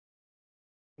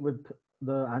with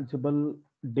the Ansible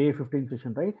day 15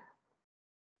 session, right?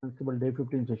 Ansible day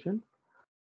 15 session.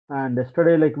 And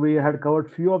yesterday, like we had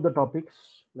covered few of the topics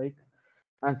like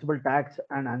Ansible tags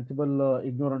and Ansible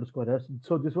ignore underscore s.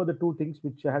 So these were the two things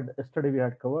which I had yesterday we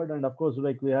had covered, and of course,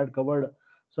 like we had covered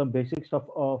some basic stuff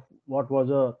of what was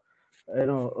a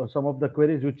some of the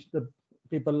queries which the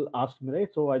people asked me, right?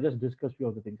 So I just discussed few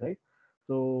of the things, right?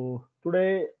 So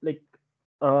today, like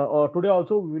or today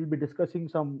also we will be discussing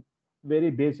some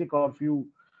very basic or few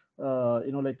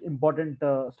like important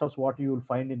stuffs what you will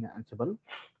find in Ansible,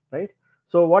 right?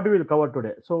 So what we will cover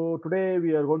today? So today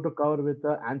we are going to cover with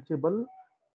Ansible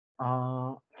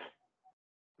uh,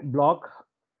 block,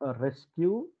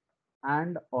 rescue,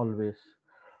 and always.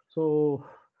 So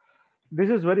this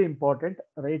is very important,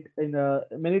 right? In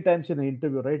many times in an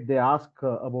interview, right, they ask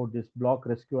about this block,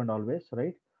 rescue, and always,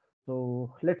 right?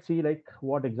 So let's see like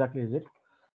what exactly is it.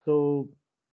 So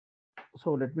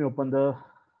let me open the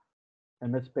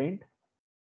MS Paint.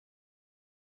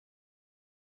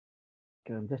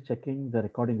 Okay, I'm just checking the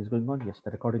recording is going on. Yes, the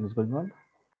recording is going on.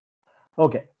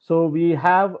 Okay, so we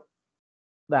have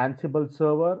the Ansible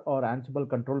server or Ansible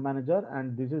control manager,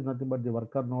 and this is nothing but the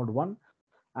worker node 1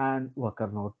 and worker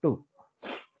node 2,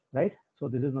 right? So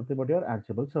this is nothing but your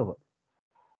Ansible server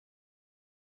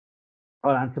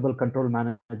or Ansible control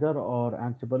manager or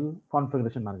Ansible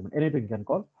configuration management, anything you can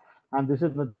call. And this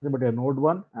is nothing but your node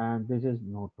 1 and this is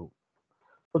node 2.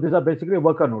 So these are basically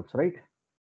worker nodes, right?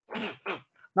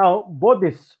 Now both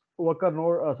this worker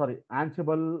node,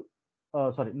 Ansible,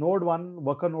 node 1,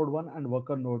 worker node 1 and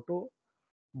worker node 2,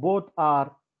 both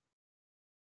are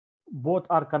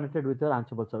connected with your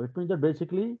Ansible server. It means that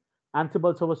basically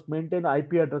Ansible servers maintain the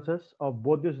IP addresses of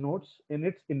both these nodes in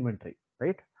its inventory,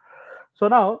 right? So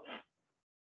now,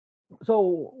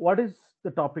 so what is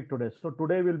the topic today? So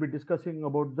today we'll be discussing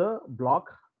about the block,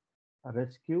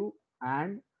 rescue,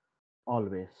 and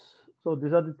always. So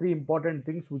these are the three important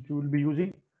things which we will be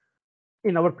using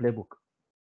in our playbook.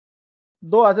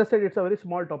 Though, as I said, it's a very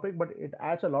small topic, but it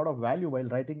adds a lot of value while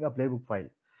writing a playbook file,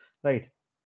 right?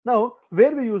 Now,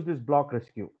 where we use this block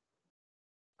rescue,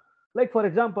 like for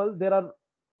example, there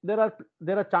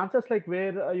are chances like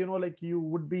where like you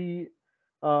would be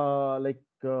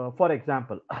for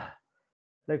example,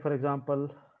 like for example,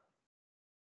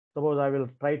 suppose I will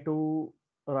try to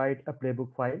write a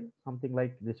playbook file, something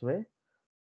like this way.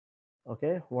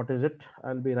 Okay, what is it?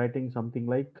 I'll be writing something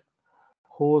like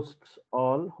host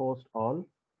all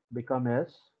become as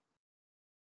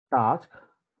task.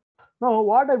 Now,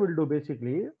 what I will do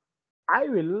basically, I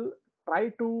will try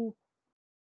to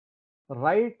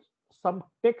write some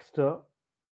text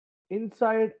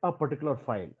inside a particular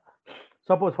file.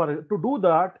 Suppose for to do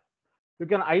that, you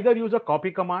can either use a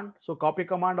copy command. So copy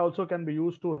command also can be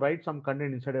used to write some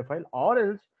content inside a file, or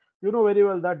else you know very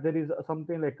well that there is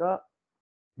something like a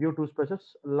view two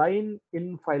spaces line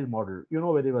in file model. You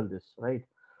know very well this, right?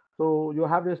 So you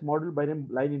have this model by name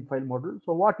line in file model.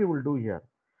 So what you will do here,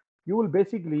 you will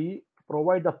basically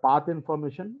provide the path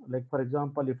information. Like for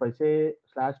example, if I say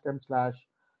slash temp slash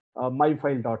my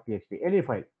file.txt, any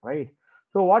file, right?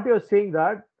 So what you're saying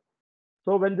that,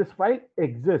 so when this file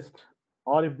exists,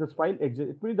 or if this file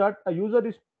exists, it means that a user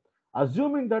is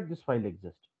assuming that this file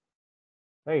exists,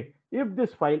 right? If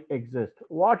this file exists,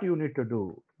 what you need to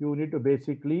do? You need to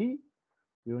basically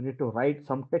write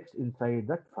some text inside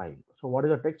that file. So what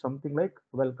is the text? Something like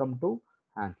welcome to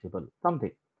Ansible,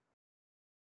 something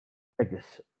like this.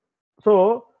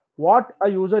 So what a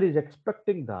user is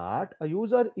expecting, that a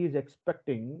user is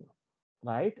expecting,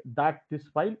 right, that this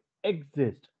file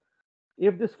exists.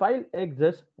 If this file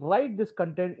exists, write this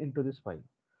content into this file.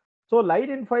 So line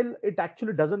in file, it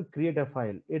actually doesn't create a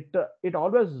file. It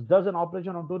always does an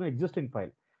operation onto an existing file.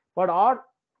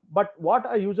 But what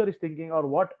a user is thinking, or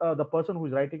what the person who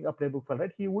is writing a playbook file,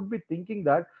 right? He would be thinking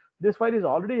that this file is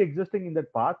already existing in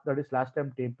that path, that is last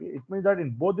time temp. It means that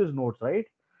in both these nodes, right?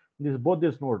 This both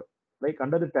this node, like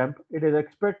under the temp, it is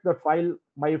expect the file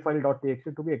my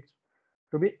file.txt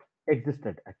to be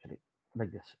existed actually,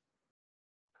 like this.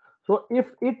 So if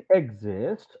it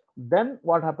exists, then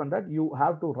what happened that you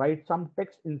have to write some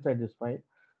text inside this file.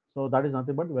 So that is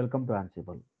nothing but welcome to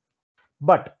Ansible.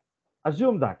 But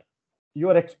assume that you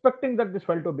are expecting that this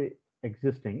file to be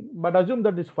existing, but assume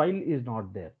that this file is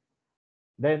not there.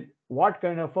 Then what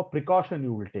kind of a precaution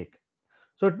you will take?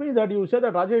 So it means that you say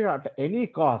that Rajesh, at any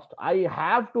cost, I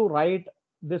have to write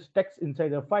this text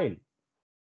inside a file.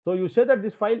 So you say that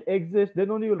this file exists, then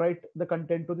only you write the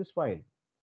content to this file.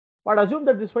 But assume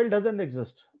that this file doesn't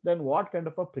exist, then what kind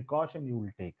of a precaution you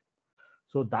will take?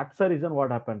 So that's the reason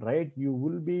what happened, right? You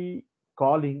will be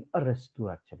calling a rescue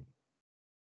actually.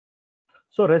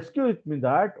 So rescue, it means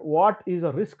that what is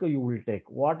a risk you will take,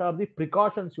 what are the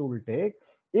precautions you will take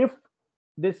if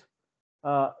this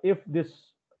if this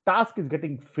task is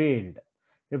getting failed.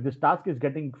 If this task is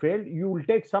getting failed, you will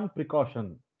take some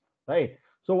precaution, right?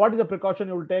 So what is the precaution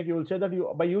you will take? You will say that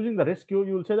you, by using the rescue,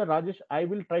 you will say that Rajesh, I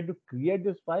will try to create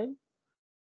this file,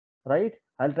 right?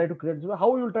 I'll try to create this.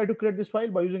 How you will try to create this file?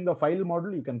 By using the file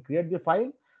model, you can create the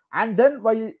file, and then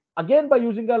by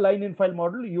using a line in file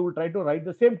model, you will try to write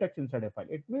the same text inside a file.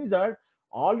 It means that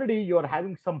already you are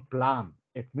having some plan.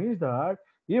 It means that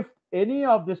if any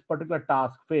of this particular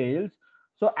task fails,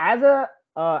 so as a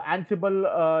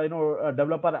Ansible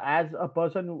developer, as a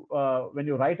person when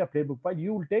you write a playbook file,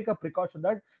 you will take a precaution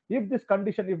that if this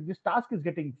task is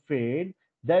getting failed,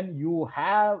 then you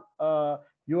have a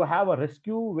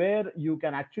rescue where you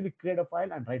can actually create a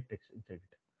file and write text inside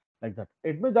it, like that.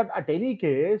 It means that at any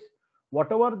case,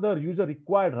 whatever the user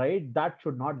required, right, that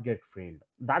should not get failed.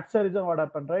 That's the reason what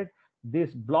happened, right?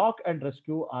 This block and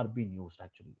rescue are being used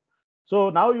actually. So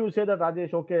now you say that,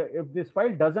 Rajesh, okay, if this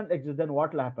file doesn't exist, then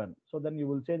what will happen? So then you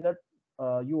will say that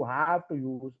you have to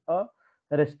use a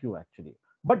rescue actually.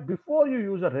 But before you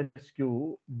use a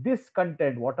rescue, this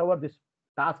content, whatever this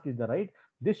task is, the right,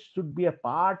 this should be a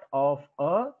part of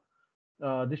a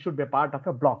this should be a part of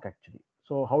a block actually.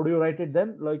 So how do you write it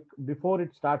then? Like before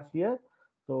it starts here.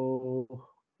 So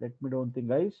let me do one thing,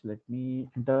 guys. Let me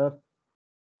enter.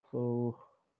 So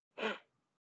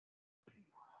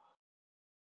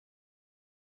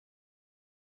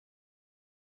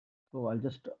I'll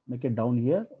just make it down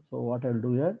here. So what I'll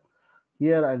do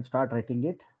here, I'll start writing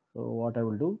it. So what I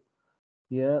will do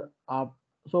here,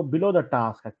 so below the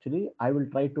task actually, I will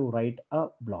try to write a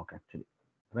block actually,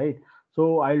 right?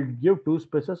 So I'll give two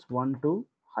spaces, one, two,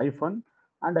 hyphen,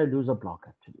 and I'll use a block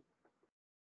actually.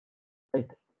 Right.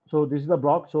 So this is the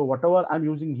block. So whatever I'm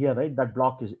using here, right, that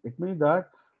block is, it means that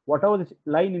whatever this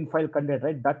line in file content,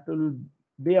 right, that will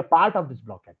be a part of this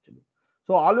block actually.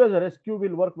 So always a rescue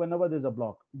will work whenever there's a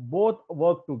block. Both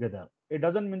work together. It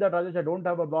doesn't mean that, Rajesh, I don't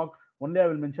have a block, only I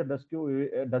will mention rescue.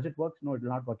 Does it work? No, it will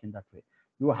not work in that way.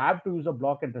 You have to use a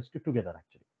block and rescue together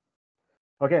actually.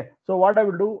 Okay, so what I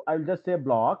will do, I will just say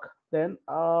block. Then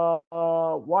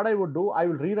what I would do, I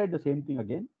will rewrite the same thing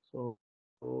again. So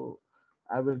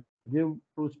I will give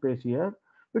two space here.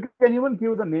 You can even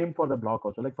give the name for the block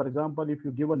also. Like for example, if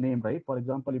you give a name, right? For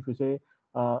example, if you say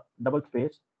double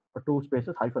space or two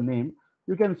spaces hyphen name,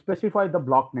 you can specify the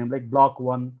block name like block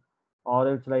one,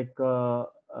 or it's like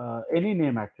any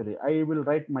name actually. I will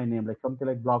write my name like something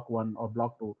like block one or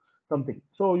block two, something.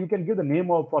 So you can give the name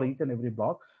of for each and every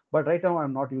block, but right now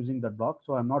I'm not using that block,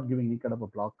 so I'm not giving any kind of a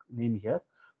block name here.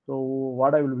 So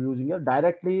what I will be using here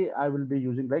directly, I will be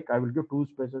using, like, I will give two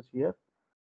spaces here,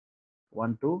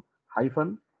 one, two,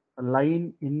 hyphen, a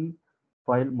line in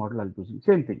file model I'll be using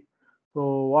same thing.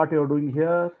 So what you're doing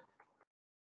here,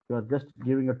 you're just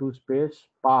giving a two space,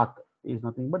 path is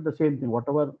nothing but the same thing,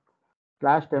 whatever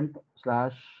slash temp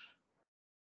slash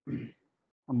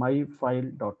my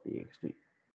file.txt.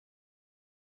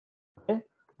 Okay,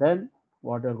 then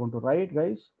what you're going to write,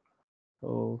 guys,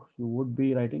 so you would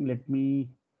be writing, let me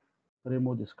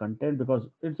remove this content because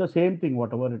it's the same thing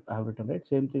whatever I have written, right?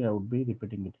 Same thing I would be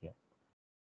repeating it here.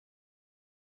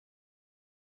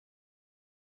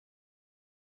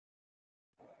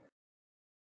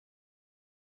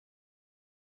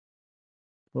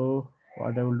 So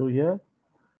what I will do here,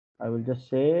 I will just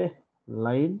say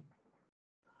line,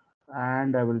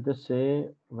 and I will just say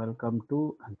welcome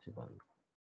to Ansible.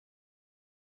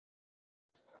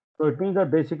 So it means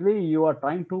that basically you are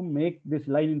trying to make this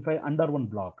line in file under one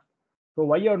block. So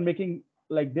why you are making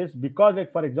like this? Because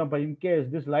like for example, in case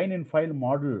this line in file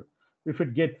model, if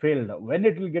it get failed, when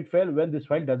it will get failed, when this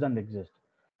file doesn't exist,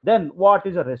 then what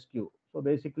is a rescue? So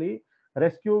basically,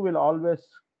 rescue will always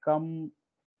come.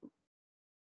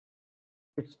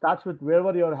 It starts with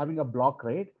wherever you are having a block,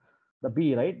 right? The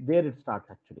B, right? There it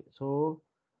starts actually. So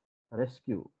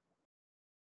rescue,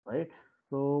 right?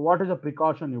 So what is a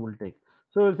precaution you will take?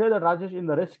 So you'll say that, Rajesh, in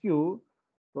the rescue,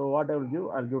 so what I will give,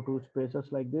 I'll give two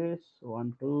spaces like this,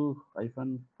 one, two,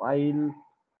 hyphen file,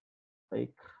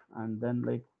 like, and then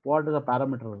like what is the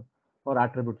parameter or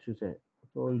attributes you say.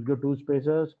 So you give two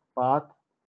spaces, path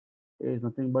is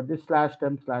nothing but this slash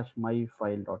temp slash my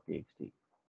file.txt.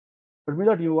 It means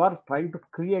that you are trying to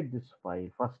create this file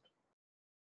first.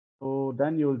 So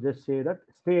then you will just say that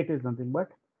state is nothing but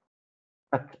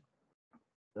touch,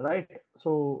 right?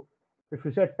 So if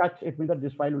you say touch, it means that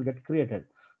this file will get created.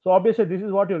 So obviously this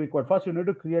is what you require. First you need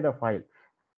to create a file,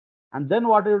 and then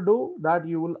what you do, that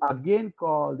you will again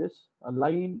call this a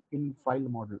line in file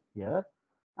model here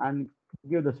and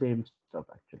give the same stuff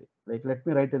actually. Like let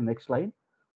me write the next line.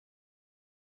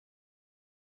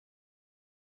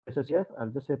 spaces here. I'll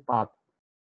just say path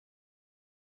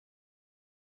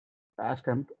dash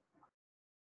temp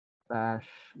dash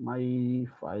my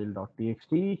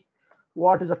file.txt.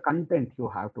 What is the content you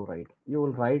have to write? You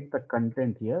will write the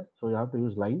content here. So you have to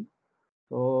use line.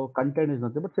 So content is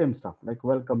nothing but same stuff like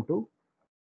welcome to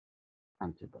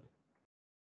Ansible,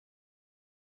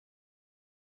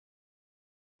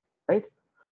 right?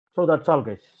 So that's all,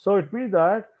 guys. So it means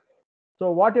that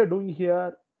so what you're doing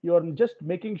here, you're just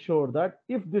making sure that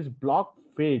if this block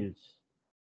fails,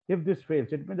 if this fails,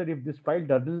 it means that if this file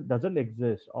doesn't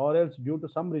exist, or else due to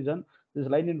some reason this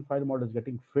line in file mode is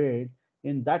getting failed,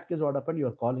 in that case, what happened?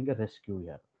 You're calling a rescue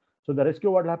here. So the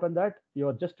rescue, what happened that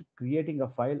you're just creating a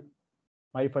file,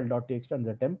 myfile.txt and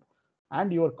the temp,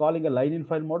 and you are calling a line in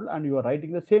file model, and you are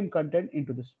writing the same content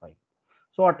into this file.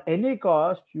 So at any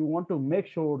cost, you want to make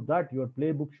sure that your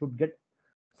playbook should get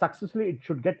successfully, it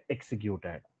should get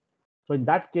executed. So in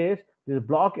that case, this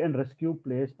block and rescue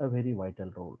plays a very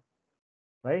vital role,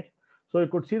 right? So you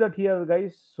could see that here,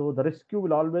 guys. So the rescue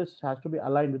will always has to be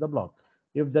aligned with the block.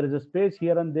 If there is a space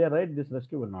here and there, right, this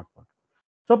rescue will not work.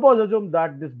 Suppose assume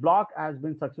that this block has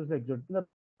been successfully executed. The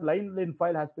line in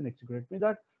file has been executed. Means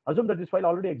that assume that this file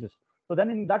already exists. So then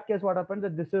in that case, what happens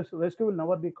that this is rescue will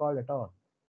never be called at all.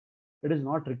 It is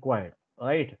not required,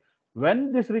 right?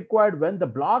 When this required, when the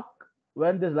block,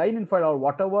 when this line in file or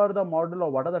whatever the model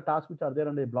or what are the tasks which are there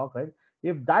on the block, right?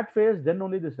 If that fails, then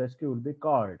only this rescue will be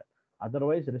called.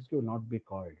 Otherwise, rescue will not be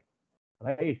called,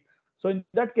 right? So in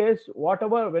that case,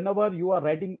 whatever, whenever you are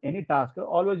writing any task,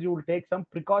 always you will take some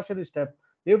precautionary step.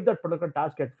 If that particular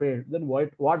task get failed, then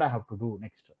what I have to do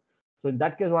next? So in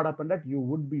that case, what happened that you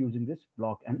would be using this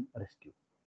block and rescue,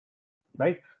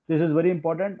 right? This is very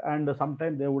important, and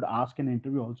sometimes they would ask in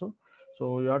interview also.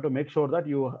 So you have to make sure that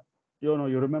you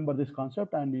remember this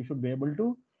concept, and you should be able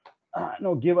to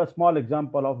give a small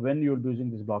example of when you will be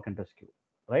using this block and rescue,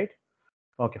 right?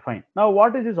 Okay, fine. Now,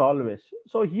 what is this always?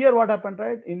 So here, what happened,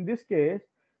 right? In this case,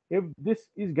 if this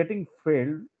is getting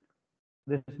failed,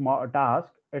 this task,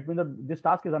 it means that this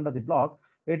task is under the block.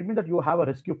 It means that you have a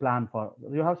rescue plan for,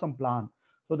 you have some plan.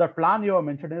 So that plan you have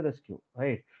mentioned in rescue,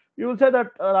 right? You will say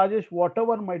that Rajesh,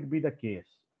 whatever might be the case,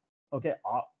 okay.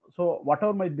 So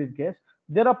whatever might be the case,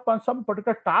 there are some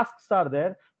particular tasks are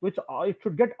there which it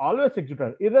should get always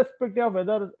executed, irrespective of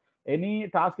whether any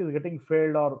task is getting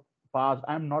failed or passed.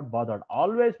 I am not bothered.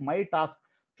 Always my task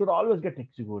should always get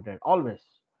executed. Always.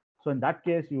 So in that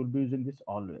case, you will be using this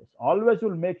always. Always you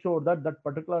will make sure that that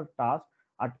particular task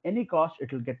at any cost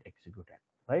it will get executed,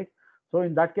 right? So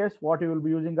in that case, what you will be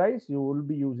using, guys, you will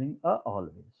be using a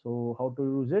always. So how to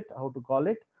use it, how to call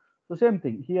it? So same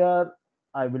thing here.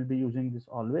 I will be using this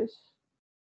always,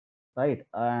 right?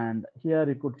 And here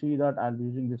you could see that I'll be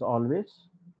using this always.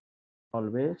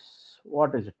 Always.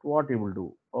 What is it? What you will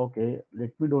do? Okay, let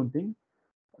me don't think.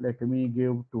 Let me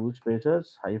give two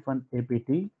spaces hyphen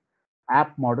apt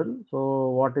app model. So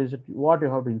what is it? What you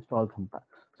have to install?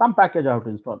 Some package I have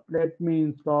to install. Let me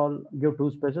install. Give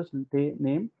two spaces.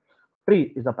 Name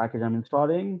tree is the package I'm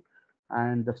installing,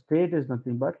 and the state is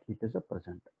nothing but it is a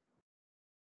present.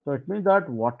 So it means that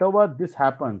whatever this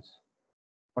happens,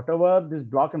 whatever this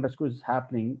block and rescue is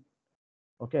happening,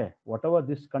 okay, whatever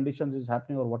this conditions is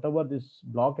happening or whatever this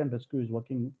block and rescue is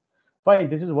working,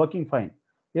 fine. This is working fine,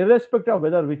 irrespective of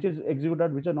whether which is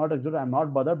executed, which is not executed. I'm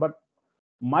not bothered, but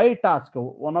my task,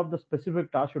 one of the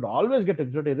specific tasks should always get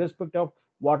executed, irrespective of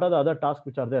what are the other tasks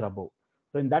which are there above.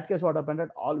 So in that case, what happened at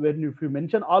all when if you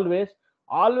mention always,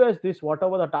 always this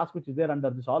whatever the task which is there under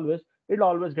this always, it'll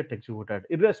always get executed,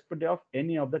 irrespective of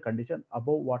any of the condition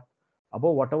above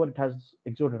whatever it has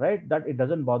executed, right? That it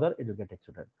doesn't bother, it will get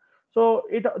executed. So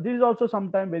it this is also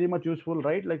sometimes very much useful,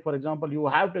 right? Like for example, you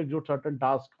have to execute certain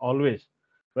tasks always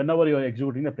whenever you are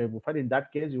executing a playbook file. In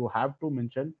that case, you have to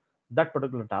mention that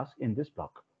particular task in this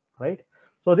block, right?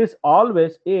 So this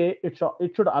always it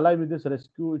should align with this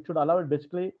rescue. It should allow it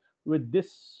basically with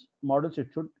this models. It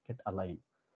should get aligned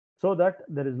so that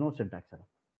there is no syntax error.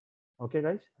 Okay,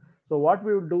 guys. So what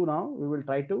we will do now, we will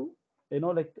try to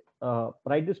like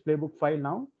write this playbook file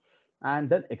now and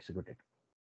then execute it.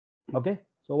 Okay.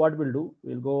 So what we'll do,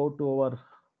 we'll go to our.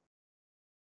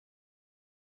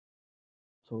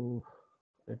 So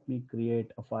let me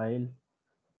create a file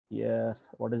here.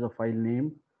 What is the file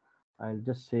name? I'll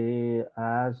just say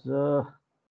as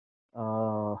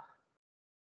uh,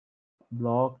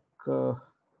 block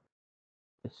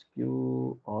sq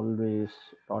always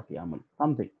 .yaml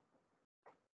something,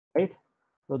 right?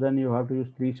 So then you have to use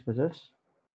three spaces,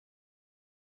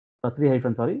 three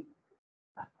hyphen, sorry,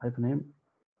 hyphen name.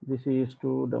 This is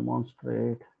to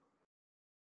demonstrate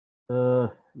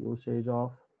the usage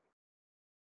of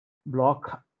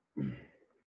block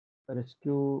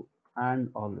rescue and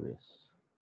always,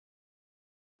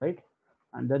 right?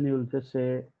 And then you will just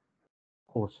say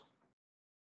host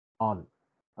all,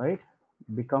 right?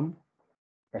 Become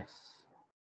yes.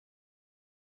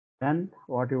 Then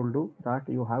what you will do that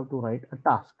you have to write a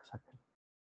task section.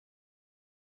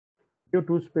 Give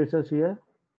two spaces here,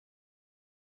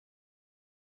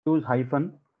 use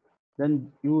hyphen,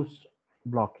 then use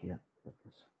block here.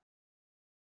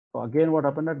 So again, what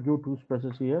happened that give two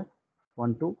spaces here,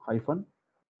 one two hyphen,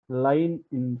 line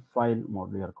in file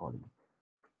module you are calling,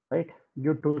 right?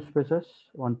 Give two spaces,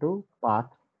 one two path.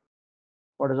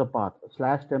 What is a path?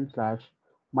 Slash temp slash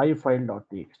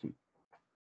myfile.txt.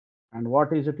 And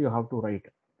what is it you have to write?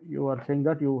 You are saying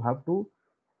that you have to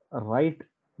write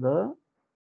the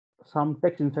some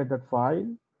text inside that file,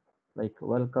 like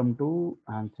welcome to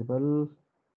Ansible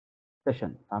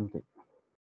session, something,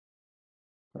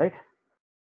 right?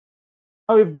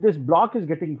 Now, if this block is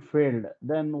getting failed,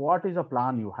 then what is a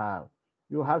plan you have?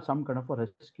 You have some kind of a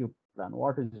rescue plan.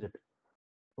 What is it?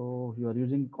 So you are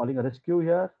using calling a rescue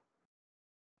here,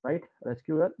 right?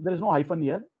 Rescue here. There is no hyphen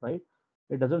here, right?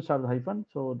 It doesn't start with hyphen,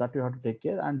 so that you have to take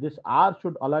care. And this R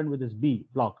should align with this B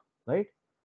block, right?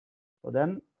 So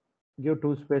then give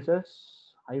two spaces,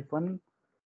 hyphen,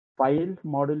 file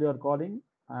module you are calling,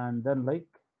 and then like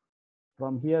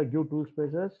from here give two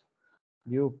spaces,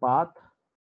 give path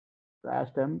slash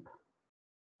temp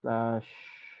slash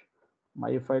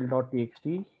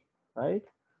myfile.txt, right?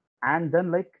 And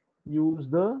then like use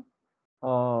the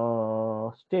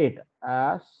state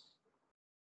as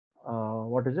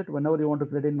what is it? Whenever you want to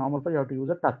create a normal file, you have to use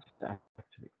a touch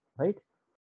actually, right?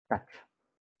 Touch.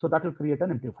 So that will create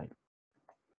an empty file.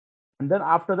 And then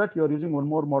after that, you are using one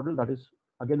more model that is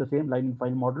again the same line in file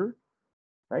model,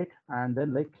 right? And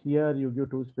then like here you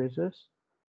give two spaces,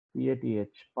 path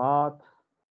path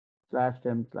slash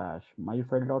temp slash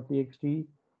myfile.txt,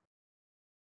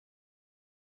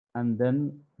 and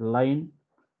then line.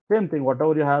 Same thing,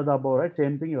 whatever you have the above, right?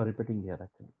 Same thing you are repeating here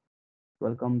actually.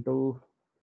 Welcome to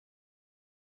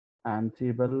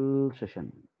Ansible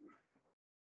session,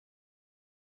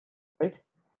 right?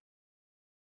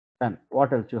 Then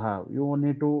what else you have? You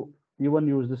need to even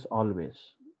use this always,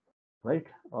 right?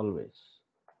 Always.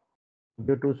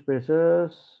 Give two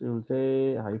spaces, you will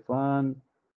say hyphen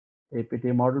apt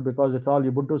model because it's all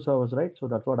Ubuntu servers, right? So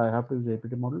that's what I have to use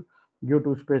apt model. Give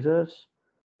two spaces,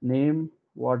 name,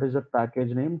 what is the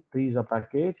package name? Tree is a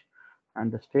package,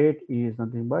 and the state is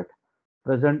nothing but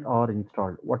present or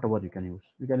installed, whatever you can use.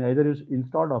 You can either use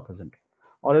installed or present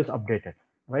or else updated,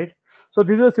 right? So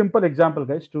this is a simple example,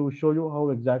 guys, to show you how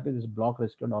exactly this block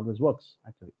rescue always works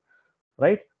actually,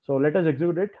 right? So let us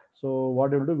execute it. So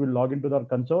what we'll do, we'll log into the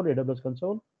console, AWS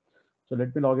console. So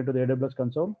let me log into the AWS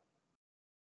console.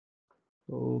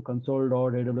 So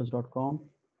console.aws.com,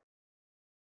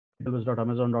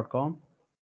 aws.amazon.com.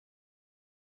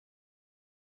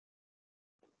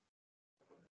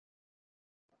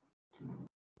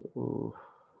 So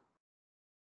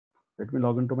let me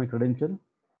log into my credential.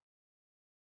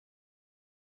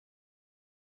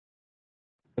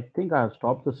 I think I have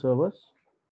stopped the servers.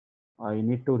 I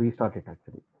need to restart it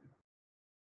actually.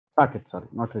 Start it, sorry,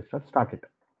 not restart, start it.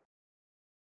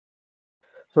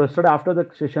 So yesterday after the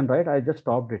session, right, I just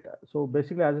stopped it. So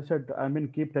basically, as I said, I mean,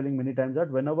 keep telling many times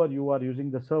that whenever you are using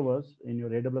the servers in your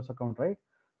AWS account, right,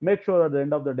 make sure at the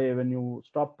end of the day when you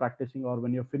stop practicing or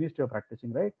when you finished your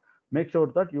practicing, right, make sure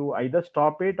that you either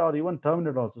stop it or even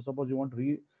terminate also. Suppose you want to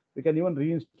you can even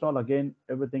reinstall again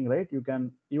everything, right? You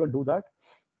can even do that.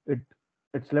 It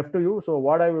it's left to you. So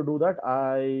what I will do that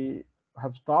I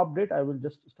have stopped it. I will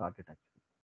just start it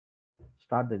actually.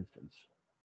 Start the instance.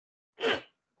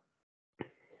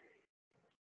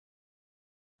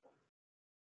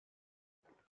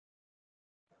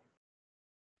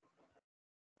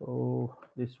 So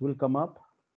this will come up.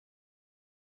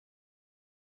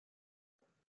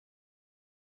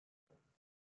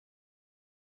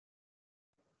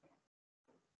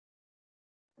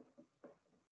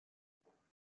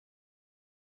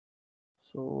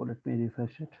 So let me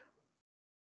refresh it.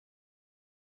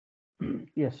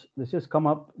 Yes, this has come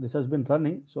up. This has been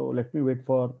running. So let me wait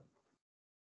for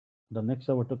the next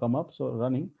server to come up. So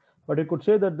running, but you could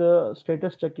say that the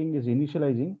status checking is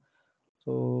initializing.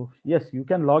 So yes, you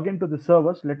can log into the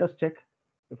servers. Let us check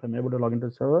if I'm able to log into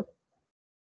the server.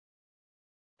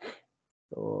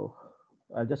 So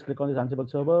I'll just click on this Ansible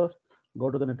server,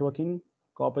 go to the networking,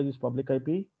 copy this public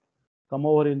IP, come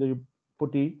over in the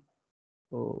putty.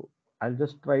 So I'll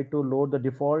just try to load the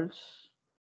defaults,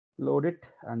 load it,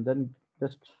 and then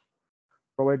just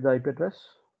provide the IP address,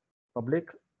 public.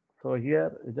 So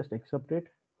here, just accept it,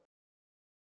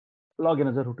 log in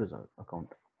as a root user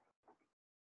account.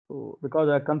 So because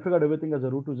I configured everything as a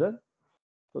root user,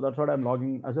 so that's what I'm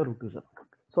logging as a root user.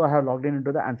 So I have logged in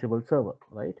into the Ansible server,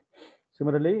 right?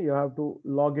 Similarly, you have to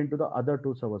log into the other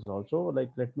two servers also. Like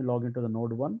let me log into the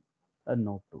node 1 and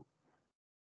node 2.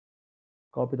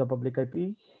 Copy the public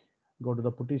IP, go to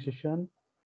the putty session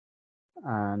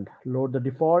and load the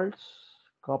defaults,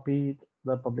 copy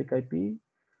the public IP.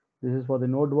 This is for the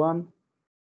node 1,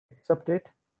 accept it,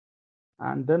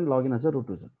 and then log in as a root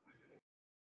user.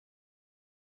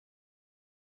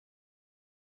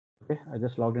 Okay, I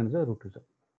just logged in as a root user.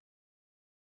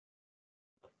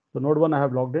 So node 1 I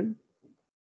have logged in.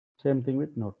 Same thing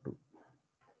with node 2.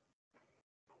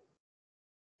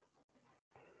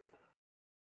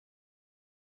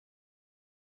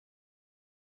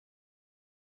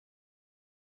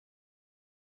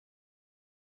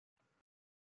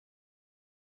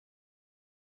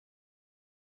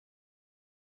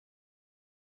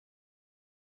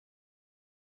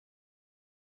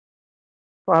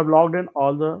 So I have logged in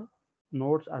all the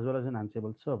nodes as well as an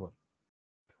Ansible server.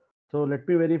 So let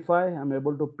me verify I'm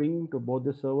able to ping to both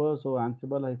the servers. So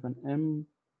Ansible-m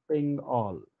ping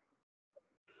all.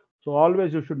 So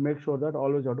always you should make sure that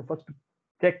always you have to first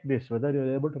check this whether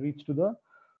you're able to reach to the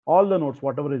all the nodes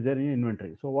whatever is there in your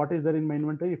inventory. So what is there in my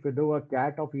inventory? If you do a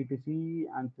cat of etc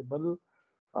Ansible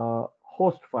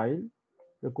host file,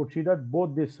 you could see that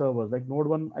both these servers like node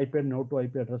 1 IP and node 2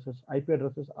 IP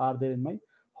addresses are there in my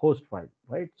host file,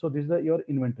 right? So this is your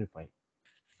inventory file,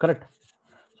 correct?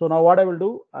 So now what I will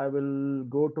do, I will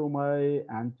go to my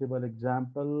Ansible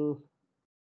example.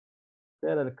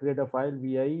 There I'll create a file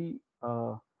vi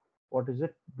what is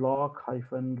it, block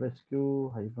hyphen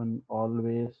rescue hyphen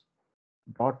always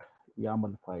dot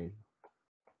YAML file.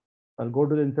 I'll go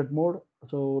to the insert mode.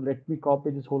 So let me copy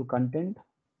this whole content,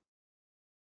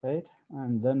 right?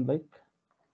 And then like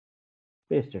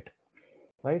paste it,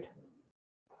 right?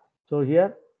 So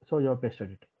here, so you have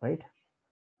pasted it, right?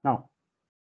 Now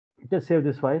just save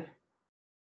this file.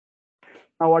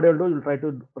 Now what you'll do, you'll try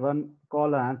to run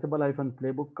call an Ansible hyphen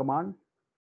playbook command,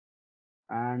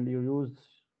 and you use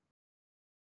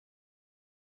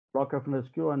block hyphen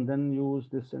rescue, and then use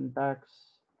this syntax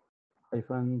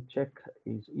hyphen check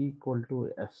is equal to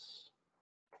s.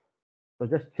 So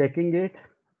just checking it.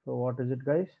 So what is it,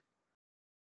 guys?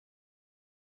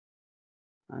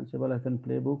 Ansible hyphen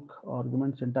playbook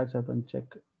argument syntax hyphen check.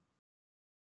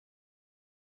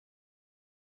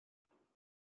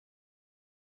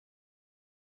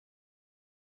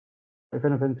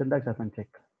 Hyphen syntax hyphen check.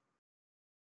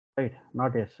 Right,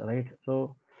 not yes, right?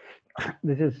 So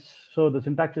this is, so the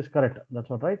syntax is correct. That's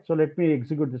what, right? So let me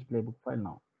execute this playbook file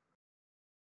now.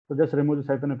 So just remove this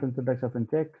hyphen syntax hyphen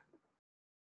check.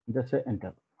 Just say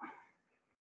enter.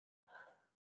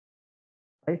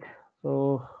 Right.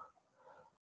 So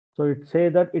it say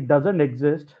that it doesn't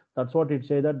exist. That's what it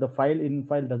say, that the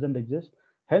file doesn't exist.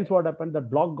 Hence what happened, the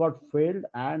block got failed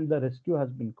and the rescue has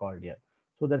been called here.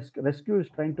 So the rescue is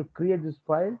trying to create this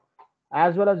file,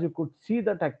 as well as you could see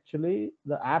that actually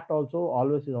the app also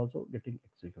always is also getting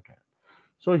executed.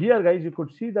 So here guys, you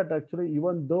could see that actually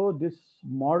even though this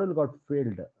model got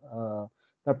failed,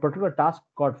 that particular task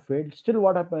got failed, still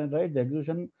what happened, right? The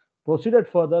execution proceeded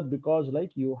further because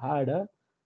like you had a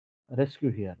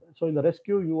rescue here. So in the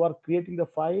rescue, you are creating the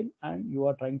file and you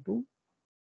are trying to,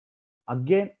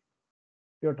 again,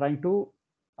 you're trying to,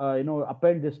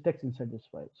 append this text inside this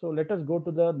file. So let us go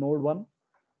to the node 1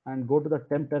 and go to the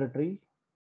temp directory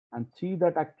and see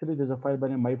that actually there's a file by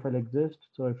name my file exists.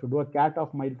 So if you do a cat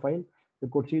of my file, you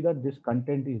could see that this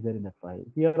content is there in that file.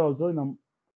 Here also in a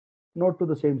note to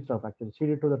the same stuff actually,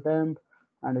 cd to the temp,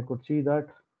 and you could see that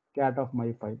cat of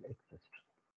my file exists,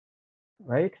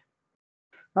 right?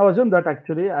 Now assume that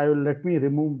actually I will, let me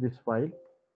remove this file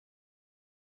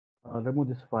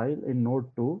in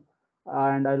node 2,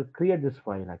 and I'll create this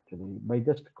file actually by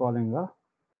just calling a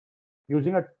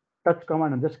using a touch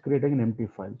command and just creating an empty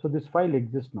file. So this file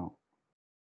exists now,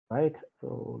 right?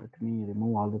 So let me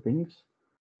remove all the things.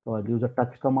 So I'll use a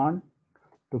touch command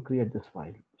to create this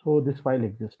file. So this file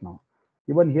exists now.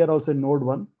 Even here also in node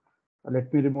 1,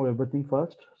 let me remove everything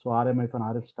first. So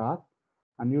rm-rf star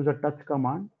and use a touch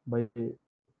command by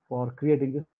for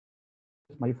creating this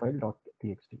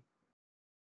myfile.txt.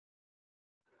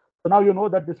 So now you know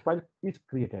that this file is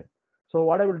created. So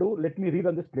what I will do, let me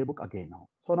rerun this playbook again now.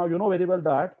 So now you know very well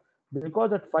that because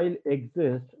that file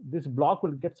exists, this block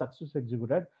will get successfully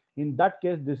executed. In that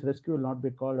case, this rescue will not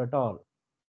be called at all.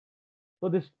 So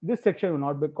this section will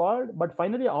not be called, but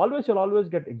finally always you'll always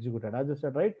get executed. As I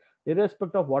said, right?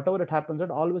 Irrespective of whatever it happens,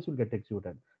 it always will get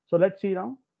executed. So let's see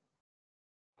now.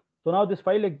 So now this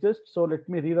file exists. So let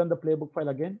me rerun the playbook file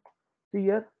again. See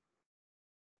here,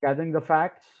 gathering the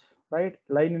facts, right?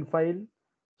 Line in file.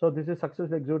 So this is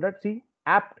successfully executed. See,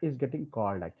 apt is getting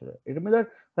called actually. It means that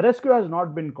rescue has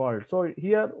not been called. So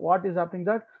here, what is happening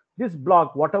that this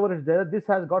block, whatever is there, this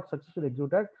has got successfully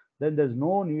executed. Then there's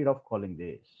no need of calling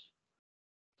this.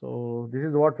 So this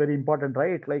is what very important,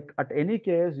 right? Like at any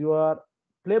case, your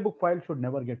playbook file should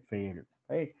never get failed,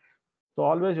 right? So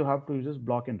always you have to use this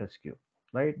block and rescue,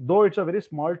 right? Though it's a very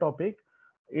small topic,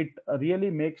 it really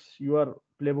makes your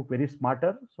playbook very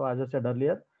smarter. So as I said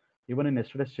earlier, even in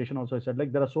yesterday's session also I said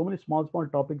like there are so many small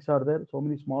topics are there, so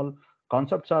many small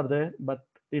concepts are there, but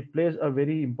it plays a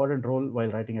very important role while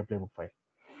writing a playbook file,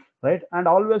 right? And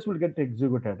always will get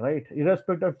executed, right?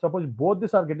 Irrespective, suppose both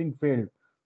these are getting failed,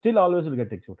 still always will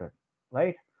get executed,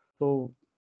 right? So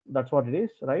that's what it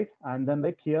is, right? And then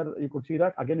like here you could see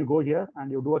that again you go here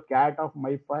and you do a cat of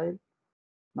my file.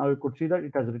 Now you could see that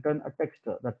it has written a text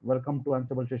that welcome to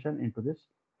Ansible session into this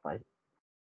file.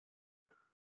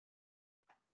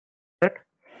 Right?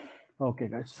 Okay,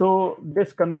 guys. So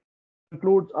this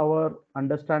concludes our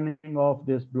understanding of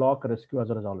this block rescue as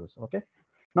well as always. Okay.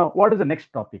 Now, what is the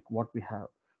next topic? What we have?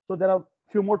 So there are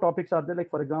few more topics are there. Like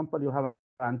for example, you have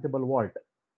Ansible Vault.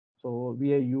 So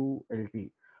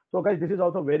VAULT. So guys, this is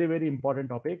also very important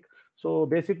topic. So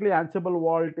basically, Ansible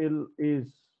Vault is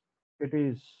it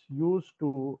is used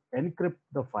to encrypt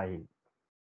the file.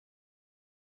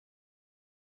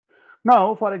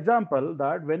 Now, for example,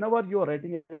 that whenever you are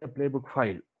writing a playbook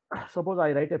file, suppose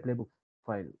I write a playbook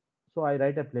file. So I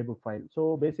write a playbook file.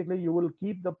 So basically, you will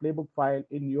keep the playbook file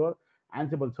in your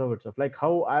Ansible server itself. Like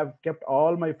how I've kept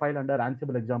all my file under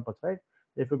Ansible examples, right?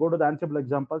 If you go to the Ansible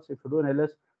examples, if you do an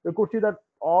ls, you could see that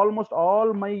almost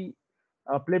all my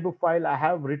playbook file I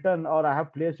have written or I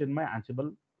have placed in my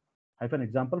Ansible hyphen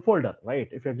example folder, right?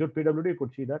 If you execute pwd, you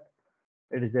could see that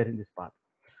it is there in this path.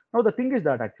 Now the thing is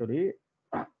that actually,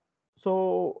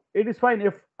 so it is fine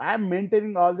if I'm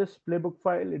maintaining all this playbook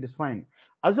file, it is fine.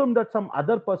 Assume that some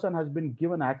other person has been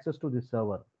given access to this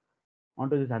server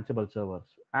onto these Ansible servers,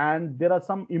 and there are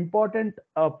some important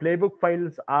playbook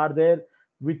files are there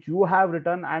which you have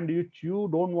written and which you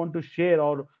don't want to share,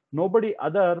 or nobody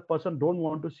other person don't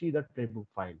want to see that playbook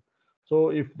file. So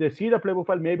if they see the playbook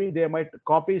file, maybe they might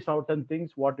copy certain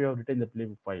things what you have written in the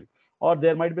playbook file, or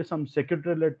there might be some security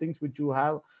related things which you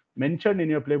have mentioned in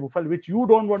your playbook file which you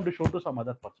don't want to show to some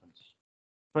other persons.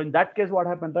 So in that case, what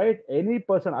happened, right? Any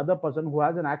person, other person who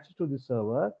has an access to this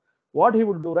server, what he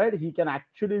will do, right? He can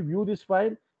actually view this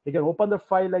file. He can open the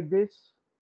file like this.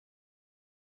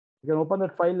 He can open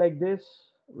that file like this.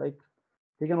 Like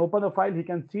he can open the file. He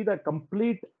can see the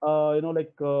complete,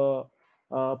 playbook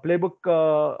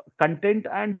content,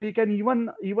 and he can even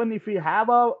if he have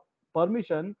a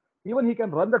permission, even he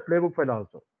can run the playbook file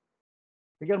also.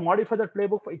 He can modify that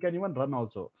playbook. He can even run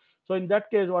also. So in that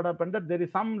case, what happened that there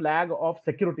is some lag of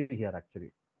security here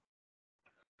actually.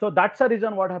 So that's the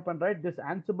reason what happened, right? This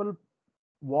Ansible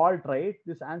vault, right?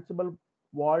 This Ansible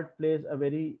vault plays a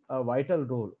very vital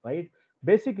role, right?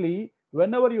 Basically,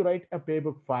 whenever you write a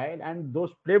playbook file, and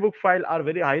those playbook file are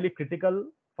very highly critical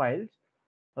files,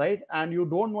 right? And you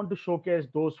don't want to showcase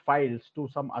those files to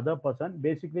some other person.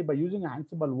 Basically, by using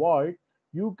Ansible vault,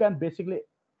 you can basically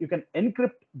you can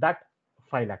encrypt that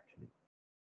file actually.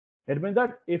 It means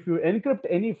that if you encrypt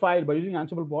any file by using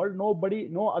Ansible Vault,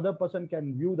 no other person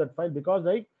can view that file, because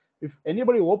like if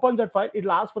anybody opens that file,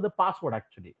 it'll ask for the password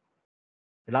actually.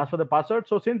 It'll ask for the password.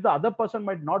 So since the other person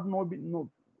might not be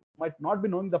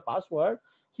knowing the password,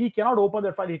 he cannot open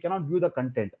that file. He cannot view the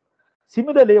content.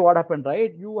 Similarly, what happened,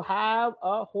 right? You have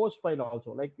a host file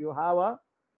also, like you have a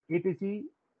etc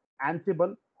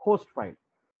Ansible host file.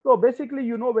 So basically,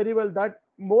 you know very well that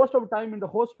most of the time in the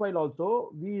host file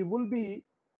also, we will be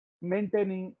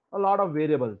maintaining a lot of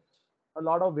variables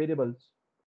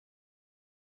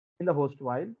in the host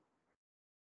file,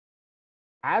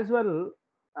 as well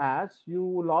as you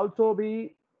will also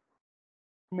be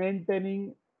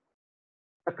maintaining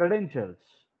the credentials.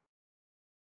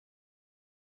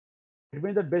 It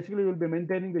means that basically you will be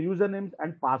maintaining the usernames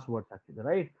and passwords actually,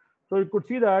 right? So you could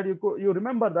see that you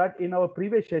remember that in our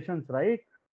previous sessions, right?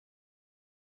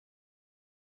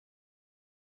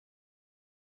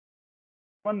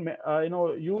 One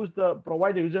use the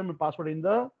provide the username and password in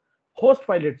the host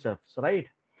file itself, right?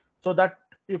 So that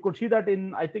you could see that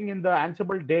in, I think in the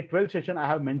Ansible day 12 session, I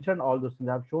have mentioned all those things.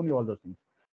 I have shown you all those things.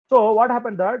 So what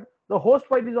happened that the host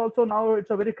file is also now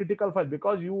it's a very critical file,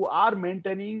 because you are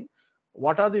maintaining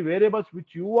what are the variables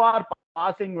which you are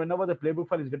passing whenever the playbook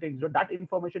file is getting, so that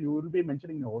information you will be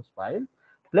mentioning in the host file.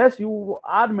 Plus you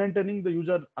are maintaining the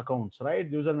user accounts,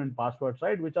 right? Username and passwords,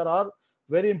 right? Which are all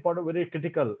very important, very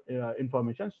critical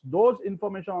informations. Those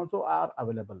information also are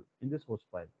available in this host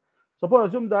file. Suppose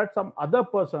assume that some other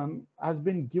person has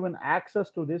been given access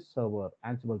to this server,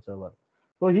 Ansible server.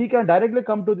 So he can directly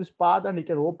come to this path and he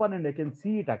can open and he can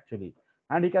see it actually,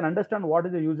 and he can understand what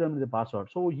is the username and the password.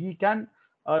 So he can,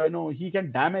 he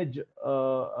can damage,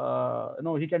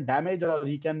 he can damage, or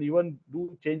he can even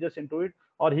do changes into it,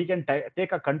 or he can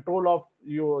take a control of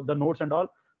the nodes and all.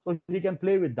 So he can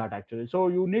play with that actually. So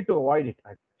you need to avoid it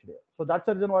actually. So that's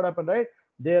the reason what happened, right?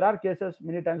 There are cases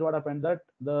many times what happened that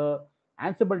the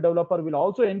Ansible developer will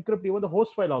also encrypt even the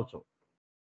host file also.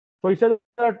 So he said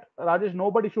that Rajesh,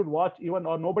 nobody should watch even,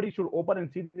 or nobody should open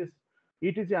and see this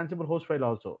etc Ansible host file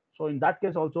also. So in that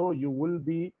case also you will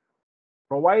be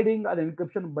providing an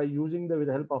encryption by using with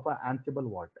the help of an Ansible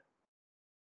vault.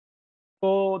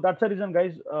 So that's the reason,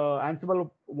 guys.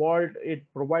 Ansible Vault, it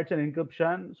provides an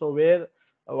encryption. So where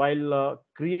while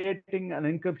creating an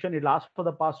encryption, it asks for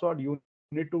the password. You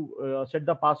need to set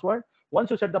the password. Once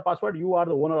you set the password, you are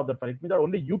the owner of the file. It means that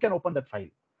only you can open that file.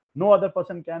 No other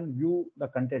person can view the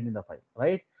content in the file,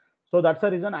 right? So that's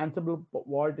the reason Ansible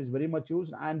Vault is very much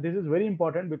used, and this is very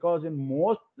important because in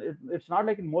most, it's not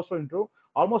like in most of interview,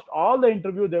 almost all the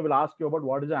interview they will ask you about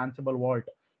what is the Ansible Vault,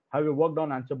 have you worked on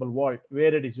Ansible Vault,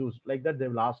 where it is used, like that they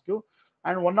will ask you,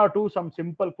 and one or two some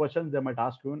simple questions they might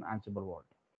ask you in Ansible Vault.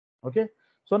 Okay,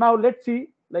 so now let's see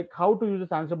like how to use this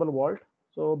Ansible Vault.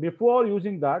 So before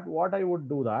using that, what I would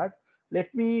do that,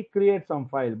 let me create some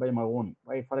file by my own,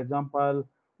 right? For example,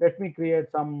 let me create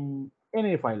some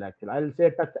any file actually. I'll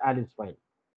say touch Alice file.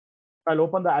 I'll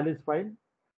open the Alice file.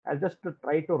 I'll just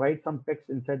try to write some text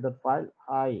inside that file.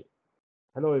 Hi,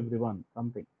 hello everyone,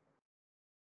 something.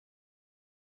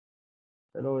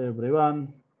 Hello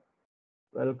everyone,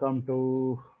 welcome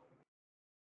to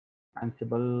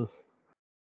Ansible,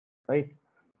 right?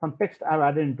 Some text I've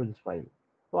added into this file.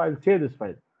 So I'll save this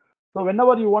file. So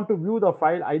whenever you want to view the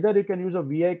file, either you can use a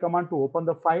vi command to open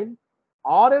the file,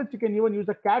 or else you can even use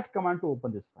a cat command to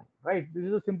open this file, right? This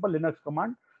is a simple Linux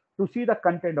command to see the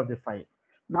content of the file.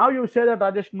 Now you say that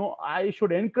Rajesh, no, I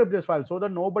should encrypt this file so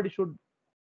that nobody should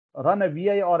run a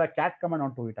vi or a cat command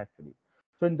onto it actually.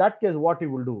 So in that case, what you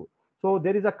will do? So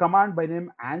there is a command by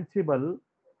name Ansible-Vault.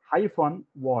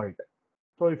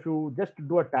 So if you just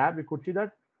do a tab, you could see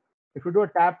that if you do a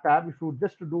tab, if you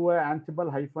just do a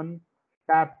Ansible hyphen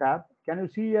tab, can you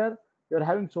see here? You're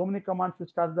having so many commands to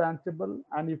start the Ansible,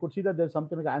 and you could see that there's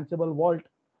something like Ansible Vault.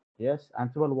 Yes,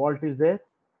 Ansible Vault is there,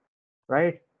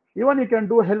 right? Even you can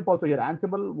do help also here,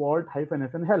 Ansible Vault hyphen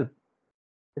FN help.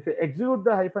 If you execute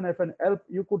the hyphen FN help,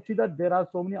 you could see that there are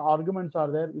so many arguments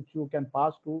are there which you can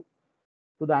pass to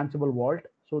the Ansible Vault.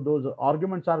 So those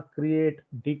arguments are create,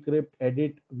 decrypt,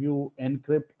 edit, view,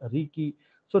 encrypt, rekey.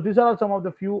 So these are some of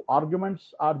the few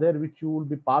arguments are there which you will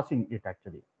be passing it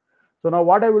actually. So now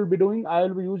what I will be doing, I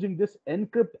will be using this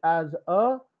encrypt as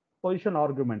a position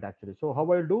argument actually. So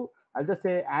how I'll do, I'll just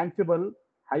say Ansible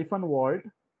hyphen vault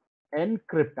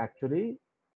encrypt actually,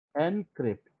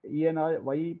 encrypt,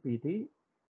 ENIYPT,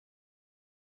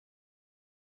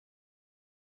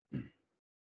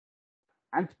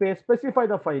 and specify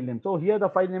the file name. So here the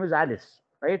file name is Alice,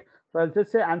 right? So I'll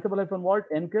just say Ansible-Vault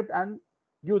encrypt and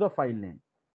give the file name.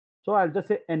 So I'll just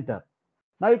say enter.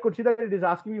 Now you could see that it is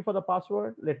asking me for the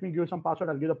password. Let me give some password.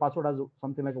 I'll give the password as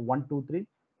something like 123.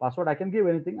 Password I can give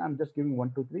anything. I'm just giving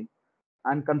 123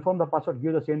 and confirm the password.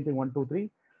 Give the same thing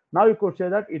 123. Now you could say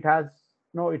that it has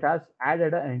it has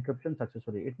added an encryption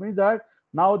successfully. It means that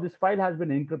now this file has been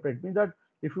encrypted. It means that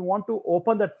if you want to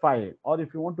open that file or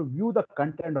if you want to view the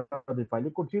content of the file,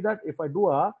 you could see that if I do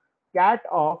a cat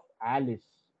of Alice,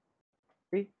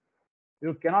 see,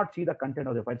 you cannot see the content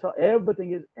of the file. So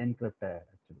everything is encrypted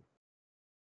actually.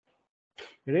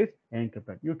 It is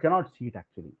encrypted. You cannot see it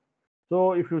actually.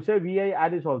 So if you say vi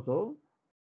Alice also,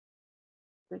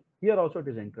 here also it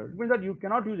is encrypted. It means that you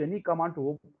cannot use any command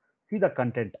to see the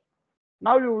content.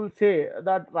 Now you will say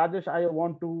that Rajesh, I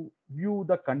want to view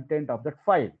the content of that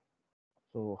file.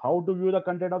 So how to view the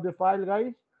content of the file,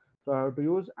 guys? So I have to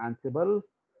use Ansible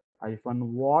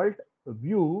hyphen vault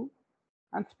view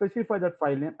and specify that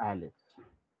file name Alice.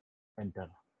 Enter.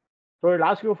 So it'll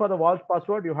ask you for the vault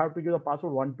password. You have to give the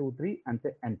password 123 and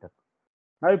say enter.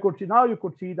 Now you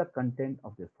could see the content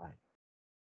of the file.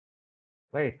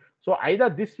 Right. So either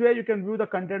this way you can view the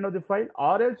content of the file,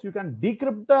 or else you can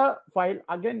decrypt the file.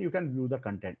 Again, you can view the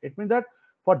content. It means that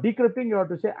for decrypting, you have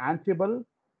to say Ansible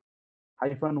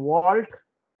hyphen vault.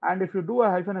 And if you do a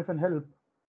hyphen help,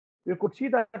 you could see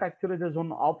that actually there's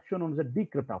one option on the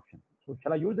decrypt option. So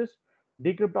shall I use this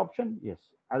decrypt option? Yes.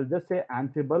 I'll just say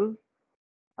Ansible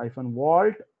hyphen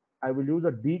vault. I will use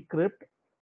a decrypt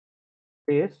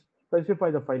space,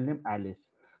 specify the file name Alice.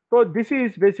 So this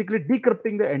is basically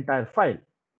decrypting the entire file,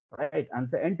 right? And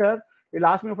say enter. It'll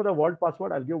ask me for the vault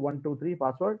password. I'll give 123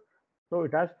 password. So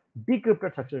it has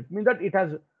decrypted structure. It means that it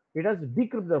has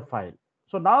decrypted the file.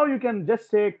 So now you can just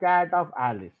say cat of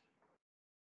Alice.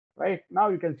 Right now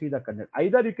you can see the content.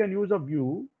 Either you can use a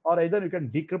view or either you can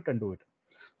decrypt and do it.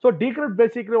 So decrypt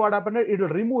basically what happened, it will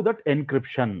remove that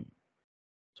encryption.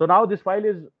 So now this file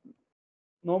is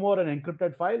no more an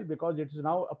encrypted file because it is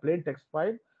now a plain text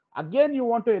file. Again, you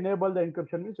want to enable the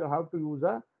encryption means you have to use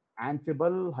a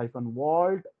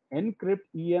Ansible-Vault encrypt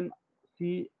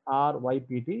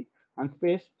encrypt and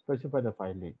space specify the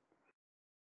file name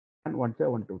and one say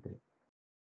 123.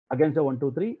 Again say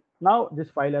 123. Now this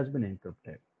file has been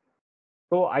encrypted.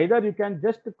 So either you can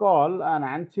just call an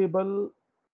Ansible.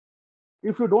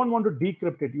 If you don't want to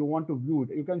decrypt it, you want to view it,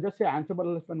 you can just say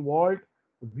Ansible-Vault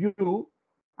view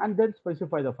and then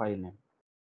specify the file name.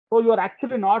 So you are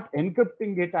actually not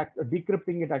encrypting it,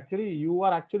 decrypting it actually. You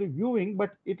are actually viewing,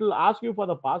 but it will ask you for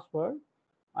the password.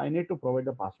 I need to provide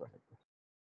the password.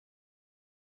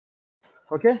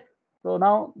 Okay. So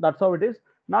now that's how it is.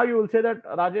 Now you will say that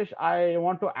Rajesh, I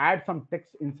want to add some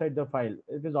text inside the file.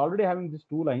 It is already having these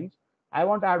two lines. I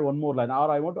want to add one more line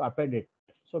or I want to append it.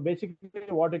 So basically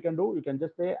what you can do, you can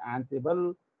just say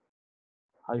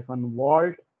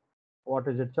Ansible-Vault. What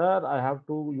is it, sir? I have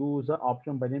to use an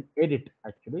option by name edit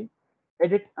actually.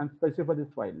 Edit and specify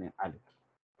this file name, Alex.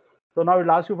 So now it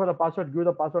will ask you for the password, give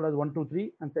the password as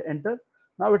 123 and say enter.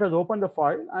 Now it has opened the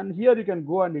file and here you can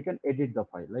go and you can edit the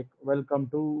file like welcome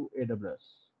to AWS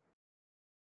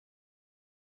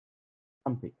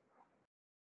something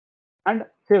and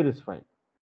save this file.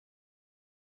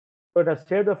 So it has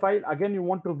saved the file. Again, you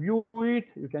want to view it,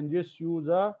 you can just use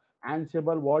a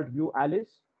Ansible Vault View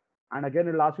Alice. And again,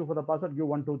 it will ask you for the password, give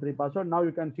 123 password. Now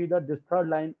you can see that this third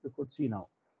line you could see now.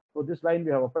 So this line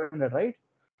we have appended, right?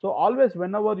 So always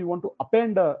whenever you want to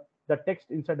append the text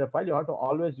inside the file, you have to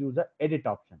always use the edit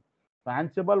option. So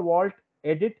Ansible Vault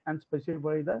edit and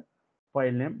specify the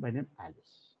file name by name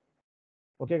Alice.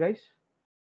 Okay, guys.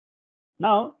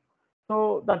 Now,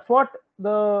 so that's what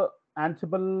the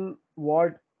Ansible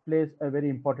Vault plays a very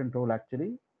important role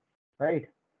actually, right?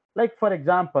 Like for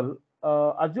example,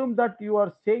 assume that you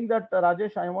are saying that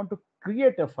Rajesh, I want to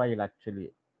create a file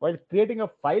actually. While creating a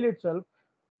file itself,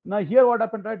 now here what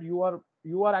happened, right? You are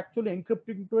actually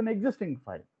encrypting to an existing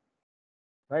file,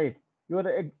 right? You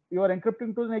are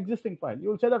encrypting to an existing file. You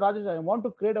will say that Rajesh, I want to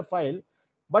create a file,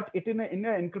 but it in an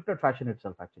encrypted fashion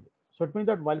itself actually. So it means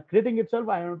that while creating itself,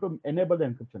 I want to enable the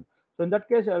encryption. So in that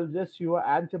case, I'll just use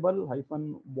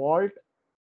Ansible-Vault.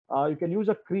 You can use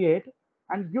a create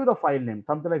and give the file name,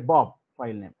 something like Bob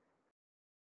file name.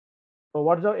 So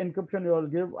what's the encryption you will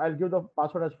give? I'll give the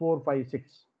password as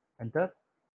 456. Enter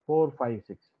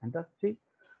 456. Enter. See,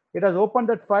 it has opened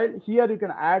that file. Here you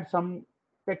can add some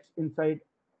text inside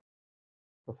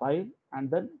the file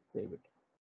and then save it.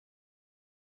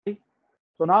 See?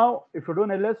 So now if you do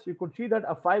an ls, you could see that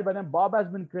a file by name Bob has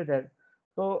been created.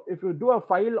 So if you do a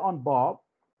file on Bob,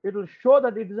 it will show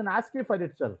that it is an ASCII file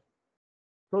itself.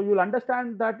 So you'll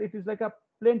understand that it is like a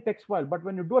plain text file. But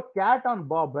when you do a cat on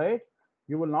Bob, right,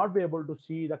 you will not be able to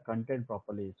see the content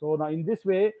properly. So now in this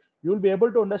way, you will be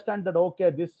able to understand that, okay,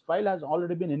 this file has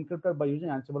already been encrypted by using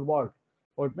Ansible Vault.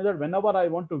 So it means that whenever I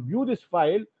want to view this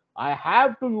file, I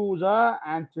have to use a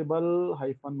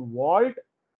Ansible-Vault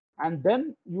and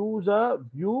then use a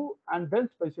view and then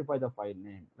specify the file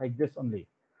name like this only.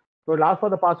 So it'll ask for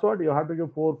the password. You have to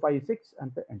give 456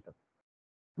 and say enter.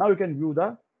 Now you can view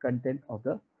the content of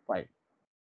the file.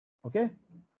 Okay.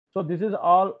 So this is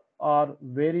all are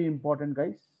very important,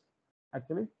 guys,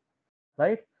 actually,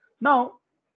 right? Now,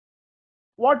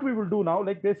 what we will do now,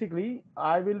 like basically,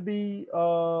 I will be,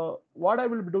 what I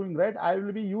will be doing, right? I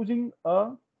will be using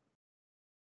some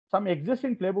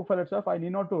existing playbook file itself. I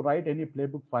need not to write any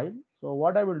playbook file. So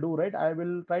what I will do, right? I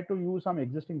will try to use some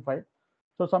existing file.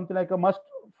 So something like a must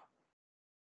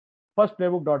first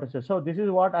playbook.sh. So this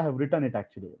is what I have written it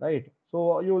actually, right?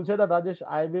 So you will say that Rajesh,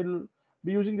 I will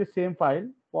be using the same file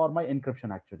for my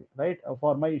encryption actually, right?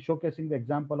 For my showcasing the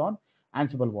example on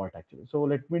Ansible Vault actually. So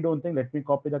let me do one thing. Let me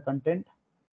copy the content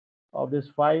of this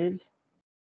file.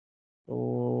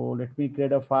 So let me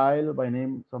create a file by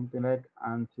name something like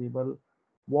Ansible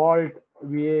Vault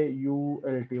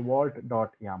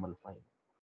vault.yaml file.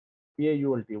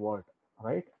 vault,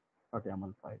 right?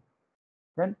 .yaml file.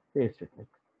 Then paste it like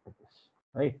this,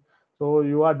 right? So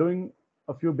you are doing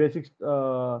a few basic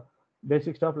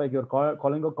stuff like you're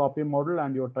calling a copy model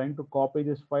and you're trying to copy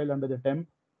this file under the temp,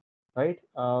 right?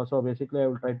 So basically I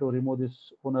will try to remove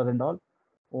this owner and all,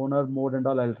 owner mode and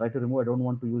all. I'll try to remove. I don't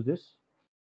want to use this,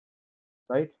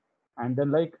 right? And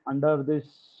then like under this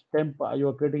temp, you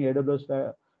are creating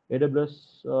AWS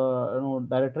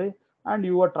directory. and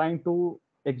you are trying to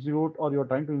execute or you're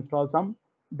trying to install some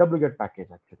wget package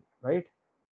actually, right?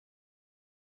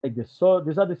 Like this. So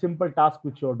these are the simple tasks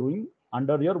which you're doing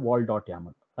under your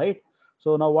wall.yaml, right?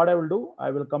 So now what I will do,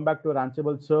 I will come back to your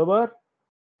Ansible server,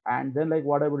 and then like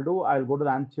what I will do, I'll go to the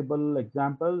Ansible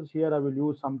examples. Here I will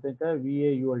use something like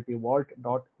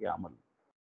vault.yaml.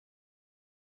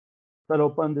 So I'll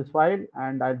open this file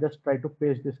and I'll just try to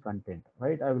paste this content,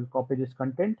 right? I will copy this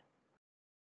content,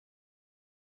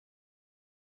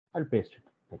 I'll paste it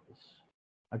like this,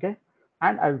 okay?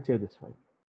 And I will save this file.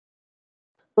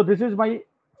 So this is my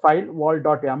file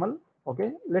wall.yaml.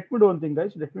 Okay, let me do one thing,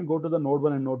 guys. Let me go to the node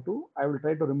 1 and node 2. I will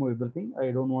try to remove everything.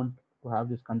 I don't want to have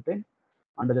this content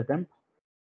under the temp.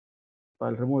 So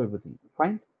I'll remove everything.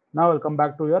 Fine. Now I'll come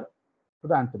back to your to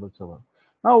the Ansible server.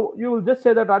 Now you will just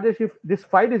say that Rajesh, if this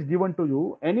file is given to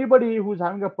you, anybody who's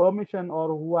having a permission or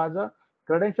who has a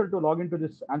credential to log into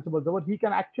this Ansible server, he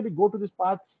can actually go to this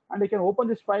path and he can open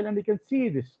this file and he can see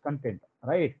this content,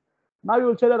 right? Now you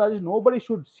will say that Rajesh, nobody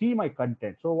should see my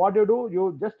content. So what you do,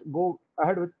 you just go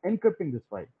ahead with encrypting this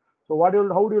file. So how do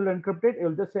you encrypt it?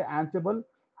 You'll just say Ansible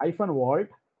hyphen vault,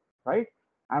 right?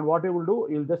 And what you will do,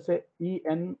 you'll just say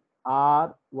ENRYPT,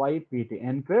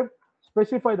 encrypt,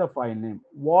 specify the file name,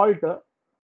 vault.yaml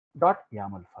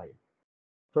file.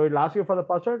 So it'll ask you for the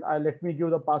password. Let me give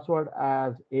the password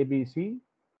as ABC,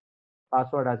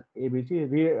 password as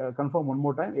ABC, confirm one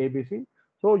more time, ABC.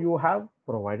 So you have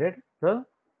provided the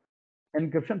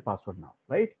encryption password now,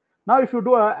 right? Now, if you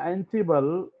do a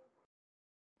Ansible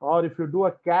or if you do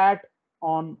a cat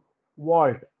on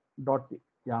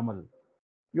vault.yaml,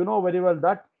 you know very well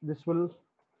that this will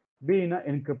be in an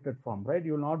encrypted form, right?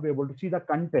 You will not be able to see the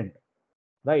content,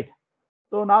 right?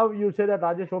 So now you say that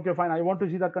Rajesh, okay, fine, I want to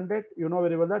see the content. You know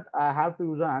very well that I have to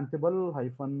use an Ansible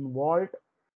hyphen vault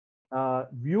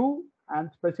view and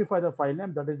specify the file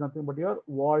name. That is nothing but your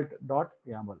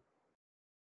vault.yaml,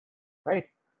 right?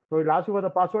 So it asks you for the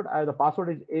password. The password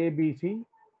is ABC.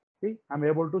 See, I'm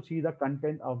able to see the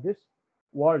content of this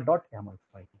vault.yaml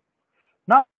file.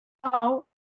 Now,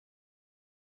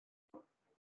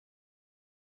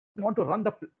 you want to run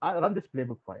this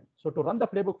playbook file. So to run the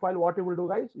playbook file, what you will do,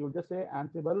 guys, you will just say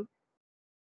Ansible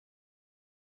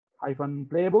hyphen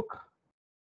playbook,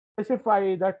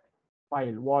 specify that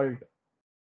file vault.yaml.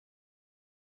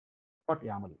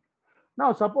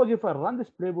 Now, suppose if I run this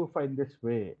playbook file this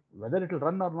way, whether it will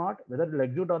run or not, whether it will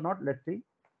execute or not, let's see.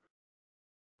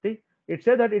 See, it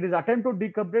says that it is attempt to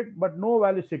decrypt, but no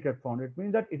value secret found. It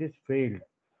means that it is failed.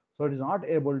 So it is not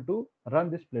able to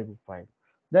run this playbook file.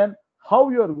 Then how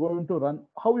you are going to run?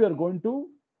 How you are going to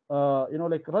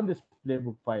like run this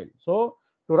playbook file? So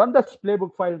to run this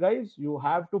playbook file, guys, you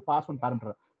have to pass one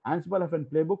parameter Ansible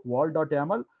playbook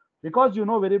vault.yaml, because you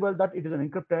know very well that it is an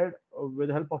encrypted with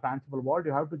the help of Ansible vault.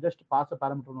 You have to just pass a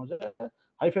parameter known as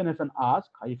hyphen ask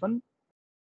hyphen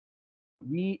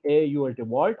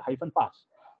vault hyphen pass.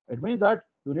 It means that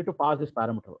you need to pass this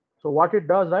parameter. So what it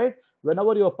does, right?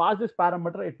 Whenever you pass this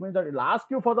parameter, it means that it'll ask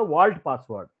you for the vault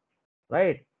password,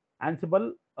 right?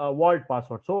 Ansible vault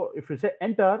password. So if you say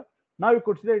enter, now you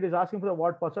could see that it is asking for the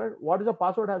vault password. What is the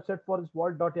password I've set for this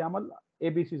vault.yaml?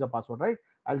 ABC is a password, right?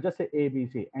 I'll just say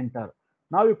ABC, enter.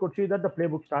 Now you could see that the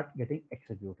playbook start getting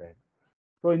executed.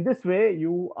 So in this way,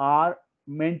 you are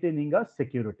maintaining a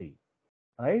security,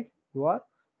 right? You are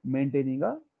maintaining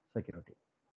a security,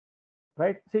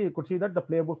 right? See, you could see that the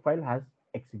playbook file has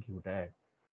executed.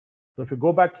 So if you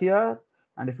go back here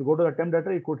and if you go to the temp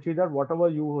data, you could see that whatever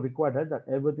you required, that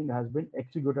everything has been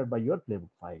executed by your playbook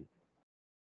file.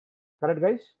 Correct,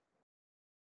 guys?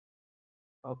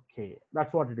 Okay,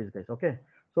 that's what it is, guys. Okay.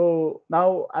 So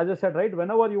now, as I said, right,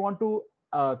 whenever you want to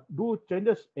do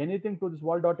changes anything to this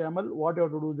vault.yaml, what you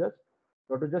have to do is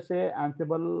you have to just say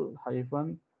Ansible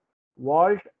hyphen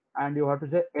vault and you have to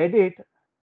say edit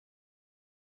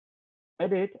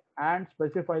and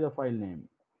specify the file name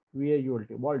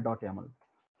vault.yaml.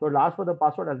 So last for the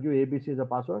password, I'll give ABC as a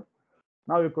password.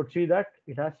 Now you could see that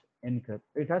it has encrypted.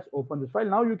 It has opened this file.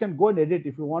 Now you can go and edit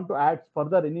if you want to add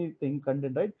further anything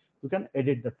content, right? You can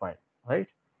edit the file, right?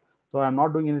 So I'm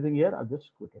not doing anything here. I'll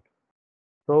just quit it.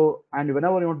 So and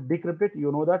whenever you want to decrypt it,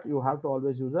 you know that you have to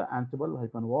always use a Ansible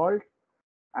hyphen vault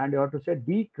and you have to say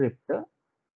decrypt,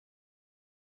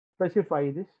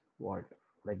 specify this vault.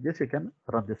 Like this, you can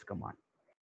run this command.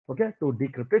 Okay, to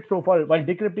decrypt it. So for while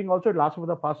decrypting also, it asks for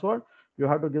the password. You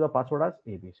have to give the password as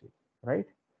ABC, right?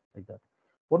 Like that.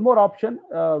 One more option,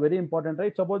 very important,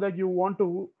 right? Suppose that you want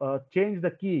to change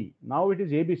the key. Now it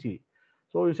is ABC.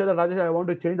 So you say that Rajesh, I want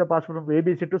to change the password from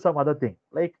ABC to some other thing.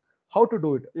 Like how to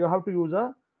do it? You have to use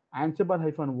a Ansible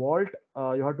hyphen vault.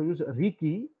 You have to use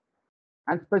rekey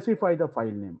and specify the file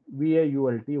name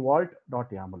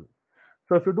vault.yaml.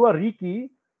 So if you do a rekey,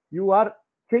 you are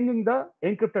changing the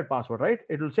encrypted password, right?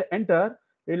 It will say enter.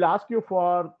 It will ask you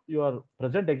for your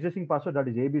present existing password, that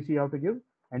is ABC. You have to give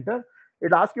enter.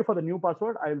 It asks you for the new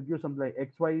password. I will give something like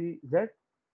XYZ.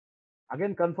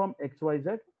 Again, confirm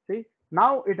XYZ. See,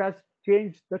 now it has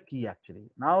changed the key actually.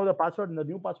 Now the password in the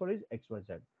new password is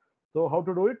XYZ. So how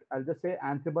to do it? I'll just say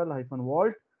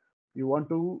Ansible-Vault. You want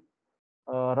to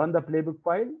run the playbook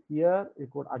file. Here you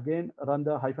could again run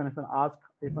the hyphen ask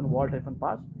hyphen vault hyphen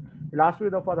pass. It'll ask you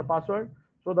for the password.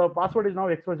 So the password is now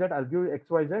XYZ. I'll give you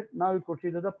XYZ. Now you could see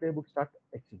that the playbook start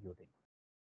executing.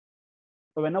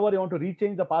 So whenever you want to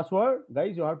rechange the password,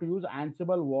 guys, you have to use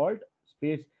Ansible Vault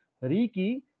space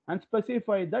rekey and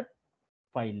specify that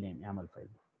file name, YAML file.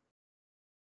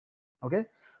 Okay.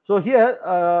 So here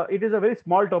it is a very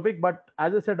small topic, but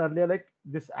as I said earlier, like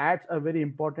this adds a very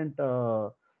important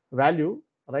value,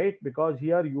 right? Because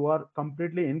here you are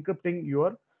completely encrypting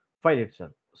your file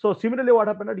itself. So similarly, what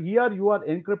happened that here you are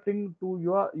encrypting to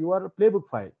your playbook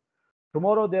file.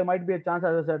 Tomorrow there might be a chance,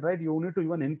 as I said, right? You need to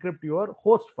even encrypt your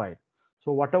host file.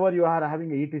 So whatever you are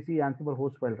having a etc Ansible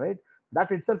host file, right?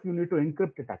 That itself you need to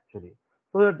encrypt it actually.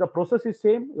 So that the process is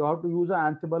same. You have to use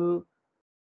an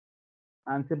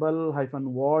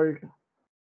Ansible-Vault,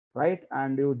 right?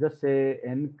 And you just say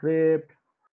encrypt,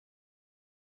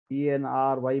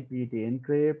 ENRYPT,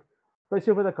 encrypt,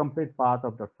 specify the complete path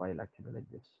of that file actually like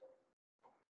this.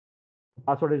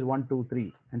 Password is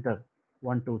 123, enter,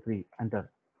 123,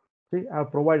 enter. See, I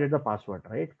have provided the password,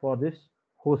 right, for this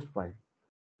host file.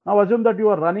 Now assume that you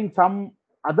are running some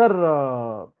other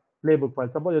playbook file.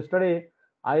 Suppose yesterday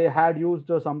I had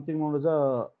used something known as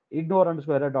a ignore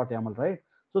underscore error.yaml, right?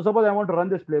 So suppose I want to run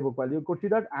this playbook file. You could see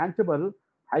that Ansible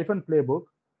hyphen playbook,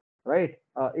 right?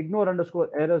 Ignore underscore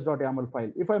errors.yaml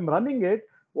file. If I'm running it,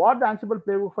 what the Ansible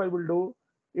playbook file will do,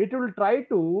 it will try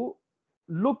to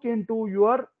look into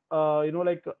your,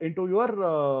 like into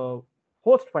your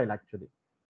host file actually,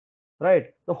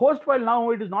 right? The host file now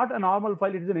it is not a normal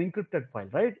file; it is an encrypted file,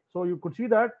 right? So you could see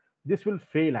that this will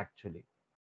fail actually,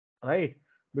 right?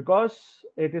 Because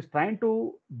it is trying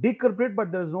to decrypt it,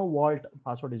 but there is no vault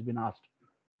password has been asked,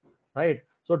 right?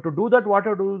 So to do that, what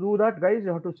to do that, guys?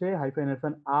 You have to say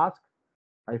hyphen ask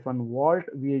hyphen vault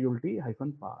vault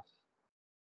hyphen pass.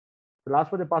 The last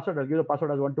for the password, I'll give the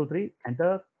password as 123.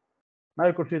 Enter. Now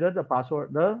you could see that the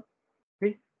password, the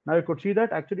okay. Now you could see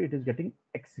that actually it is getting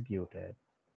executed.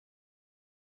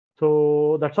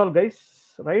 So that's all, guys,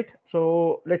 right?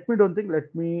 So let me don't think.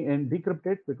 Let me and decrypt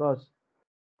it because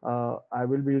I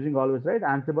will be using always, right?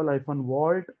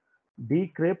 Ansible-Vault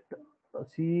decrypt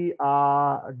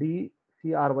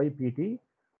CRDCRYPT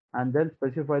and then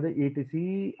specify the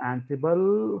etc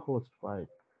Ansible host file.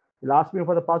 You'll ask me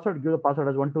for the password, give the password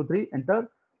as 123, enter.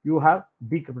 You have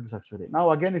decrypted successfully.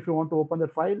 Now, again, if you want to open the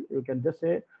file, you can just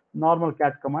say normal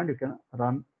cat command. You can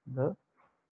run the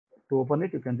to open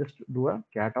it. You can just do a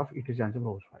cat of etc Ansible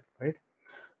host file, right?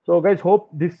 So, guys, hope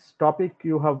this topic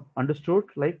you have understood,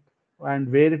 like,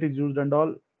 and where it is used and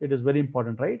all. It is very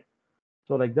important, right?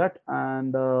 So, like that.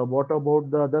 And what about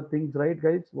the other things, right,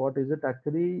 guys? What is it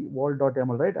actually?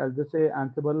 Vault.yaml, right? I'll just say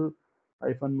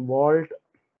Ansible-Vault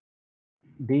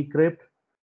decrypt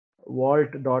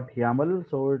vault.yaml.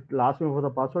 So it will ask me for the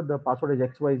password. The password is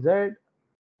XYZ.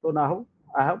 So now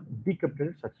I have decrypted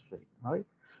it successfully. Right?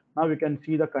 Now we can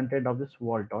see the content of this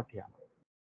vault.yaml.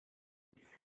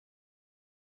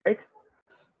 Right?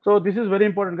 So this is very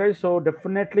important, guys. So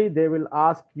definitely they will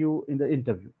ask you in the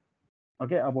interview,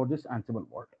 okay, about this Ansible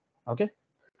vault. Okay.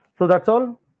 So that's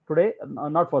all today.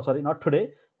 Not for sorry, not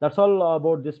today. That's all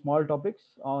about these small topics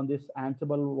on this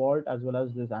Ansible vault as well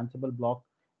as this Ansible block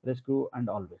rescue and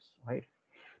always, right?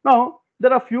 Now,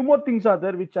 there are a few more things are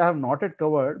there which I have not yet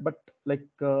covered, but like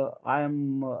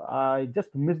I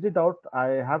just missed it out. I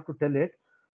have to tell it.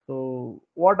 So,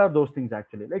 what are those things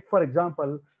actually? Like, for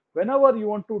example, whenever you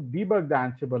want to debug the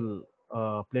Ansible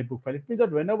playbook file, it means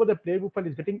that whenever the playbook file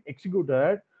is getting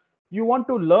executed, you want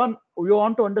to learn, you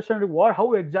want to understand what,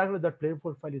 how exactly that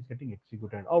playbook file is getting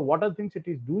executed, or what are the things it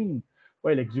is doing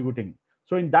while executing.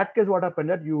 So, in that case, what happened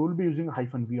that you will be using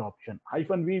hyphen V option.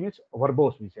 Hyphen V means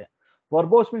verbose, we say.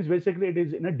 Verbose means basically it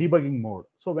is in a debugging mode.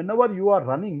 So whenever you are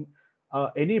running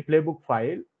any playbook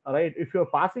file, right, if you're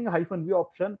passing a hyphen V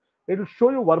option, it will show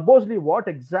you verbosely what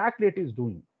exactly it is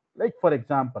doing. Like for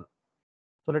example,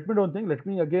 so let me don't think, let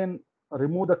me again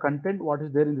remove the content, what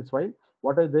is there in this file,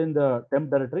 what is there in the temp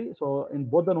directory. So in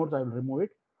both the nodes, I will remove it.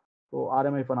 So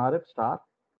rm-rf star.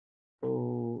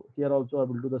 So here also I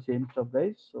will do the same stuff,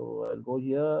 guys. So I'll go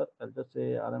here, I'll just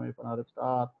say rm-rf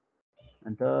star,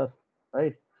 enter,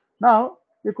 right. Now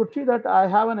you could see that I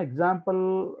have an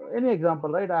example, any example,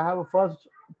 right? I have a first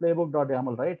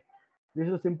playbook.yaml, right? This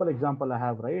is a simple example I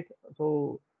have, right?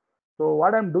 So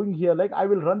what I'm doing here, like I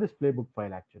will run this playbook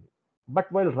file actually.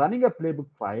 But while running a playbook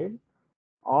file,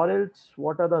 or else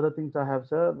what are the other things I have,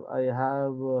 sir? I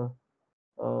have,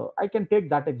 I can take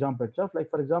that example itself. Like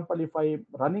for example, if I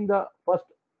running the first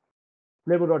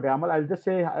playbook.yaml, I'll just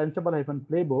say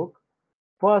ansible-playbook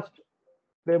first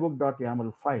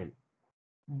playbook.yaml file.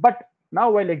 But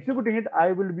now while executing it,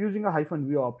 I will be using a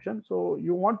 -v option. So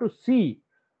you want to see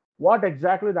what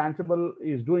exactly the Ansible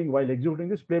is doing while executing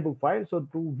this playbook file. So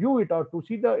to view it or to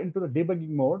see the into the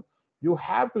debugging mode, you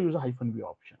have to use a -v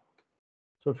option.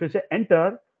 So if you say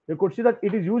enter, you could see that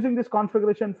it is using this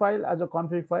configuration file as a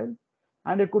config file.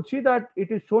 And you could see that it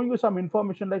is showing you some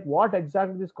information like what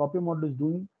exactly this copy model is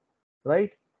doing,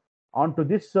 right? Onto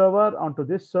this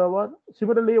server.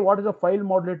 Similarly, what is the file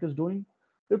model it is doing?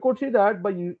 You could see that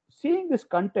by seeing this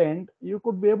content, you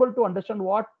could be able to understand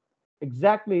what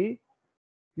exactly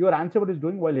your Ansible is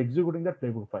doing while executing that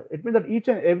playbook file. It means that each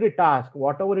and every task,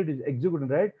 whatever it is executing,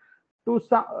 right, to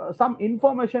some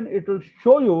information it will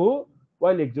show you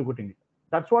while executing it.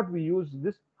 That's what we use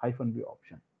this -v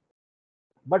option.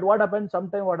 But what happens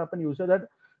sometime? What happens? You say that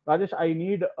Rajesh, I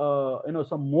need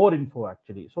some more info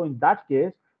actually. So in that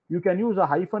case, you can use a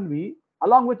 -v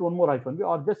along with one more -v,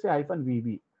 or just say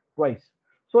 -vv twice.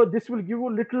 So this will give you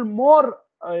little more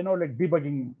like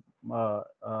debugging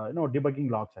debugging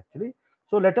logs actually.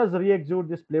 So let us re-execute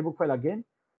this playbook file again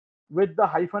with the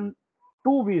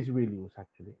 -2 v's we'll use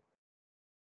actually.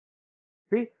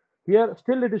 See, here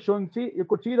still it is showing, see, you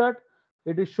could see that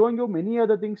it is showing you many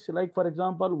other things, like for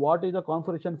example, what is the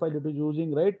configuration file it is using,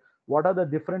 right? What are the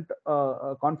different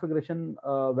configuration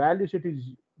values it is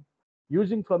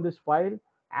using from this file,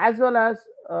 as well as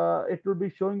it will be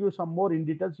showing you some more in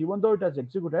details. Even though it has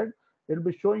executed, it will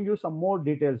be showing you some more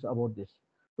details about this.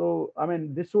 So I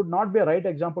mean, this would not be a right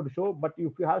example to show, but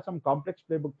if you have some complex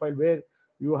playbook file where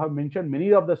you have mentioned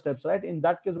many of the steps, right? In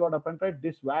that case, what happens, right?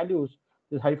 These values,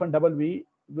 this -v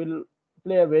will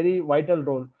play a very vital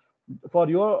role for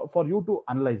you to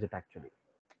analyze it actually.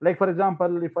 Like for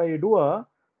example, if I do a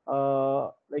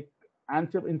like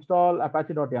Ansible install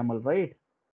apache.yaml, right?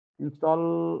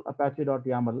 Install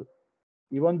apache.yaml.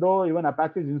 Even though even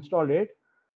Apache is installed it,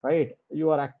 right?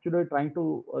 You are actually trying to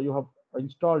you have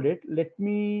installed it.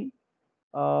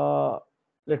 Uh,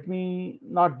 let me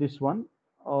not this one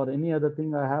or any other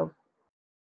thing I have.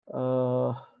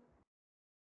 Uh,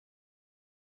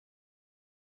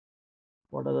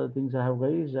 what other things I have,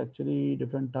 guys? Actually,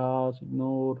 different tasks.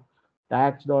 Ignore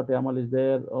tags.yaml is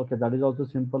there. Okay, that is also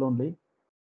simple only.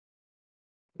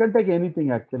 You can take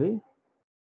anything actually,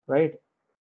 right?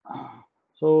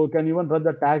 So you can even run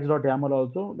the tags.yaml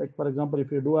also. Like for example,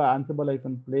 if you do a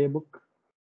Ansible-playbook,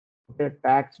 okay,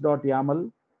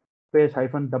 tags.yaml space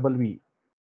 -v.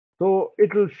 So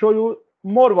it will show you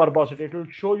more verbosity. It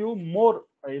will show you more,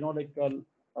 uh,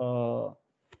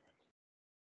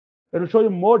 it will show you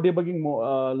more debugging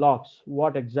logs,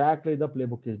 what exactly the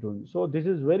playbook is doing. So this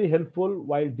is very helpful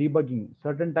while debugging.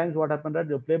 Certain times what happened that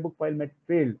your playbook file might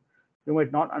fail. You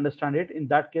might not understand it. In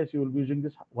that case, you will be using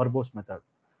this verbose method.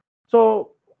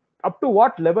 So up to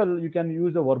what level you can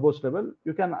use the verbose level?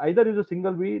 You can either use a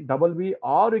single V, double V,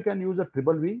 or you can use a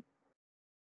triple V.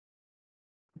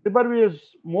 Triple V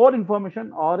is more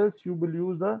information, or else you will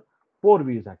use the four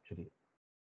V's actually.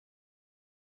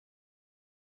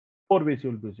 Four V's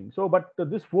you will be using. So, but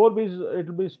this four V's, it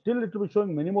will be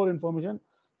showing many more information,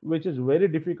 which is very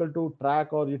difficult to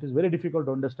track, or it is very difficult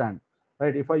to understand,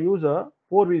 right? If I use a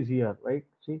four V's here, right?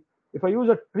 See, if I use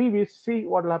a three V's, see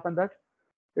what will happen that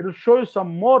it will show you some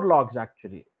more logs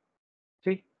actually.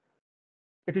 See,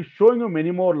 it is showing you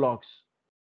many more logs.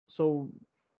 So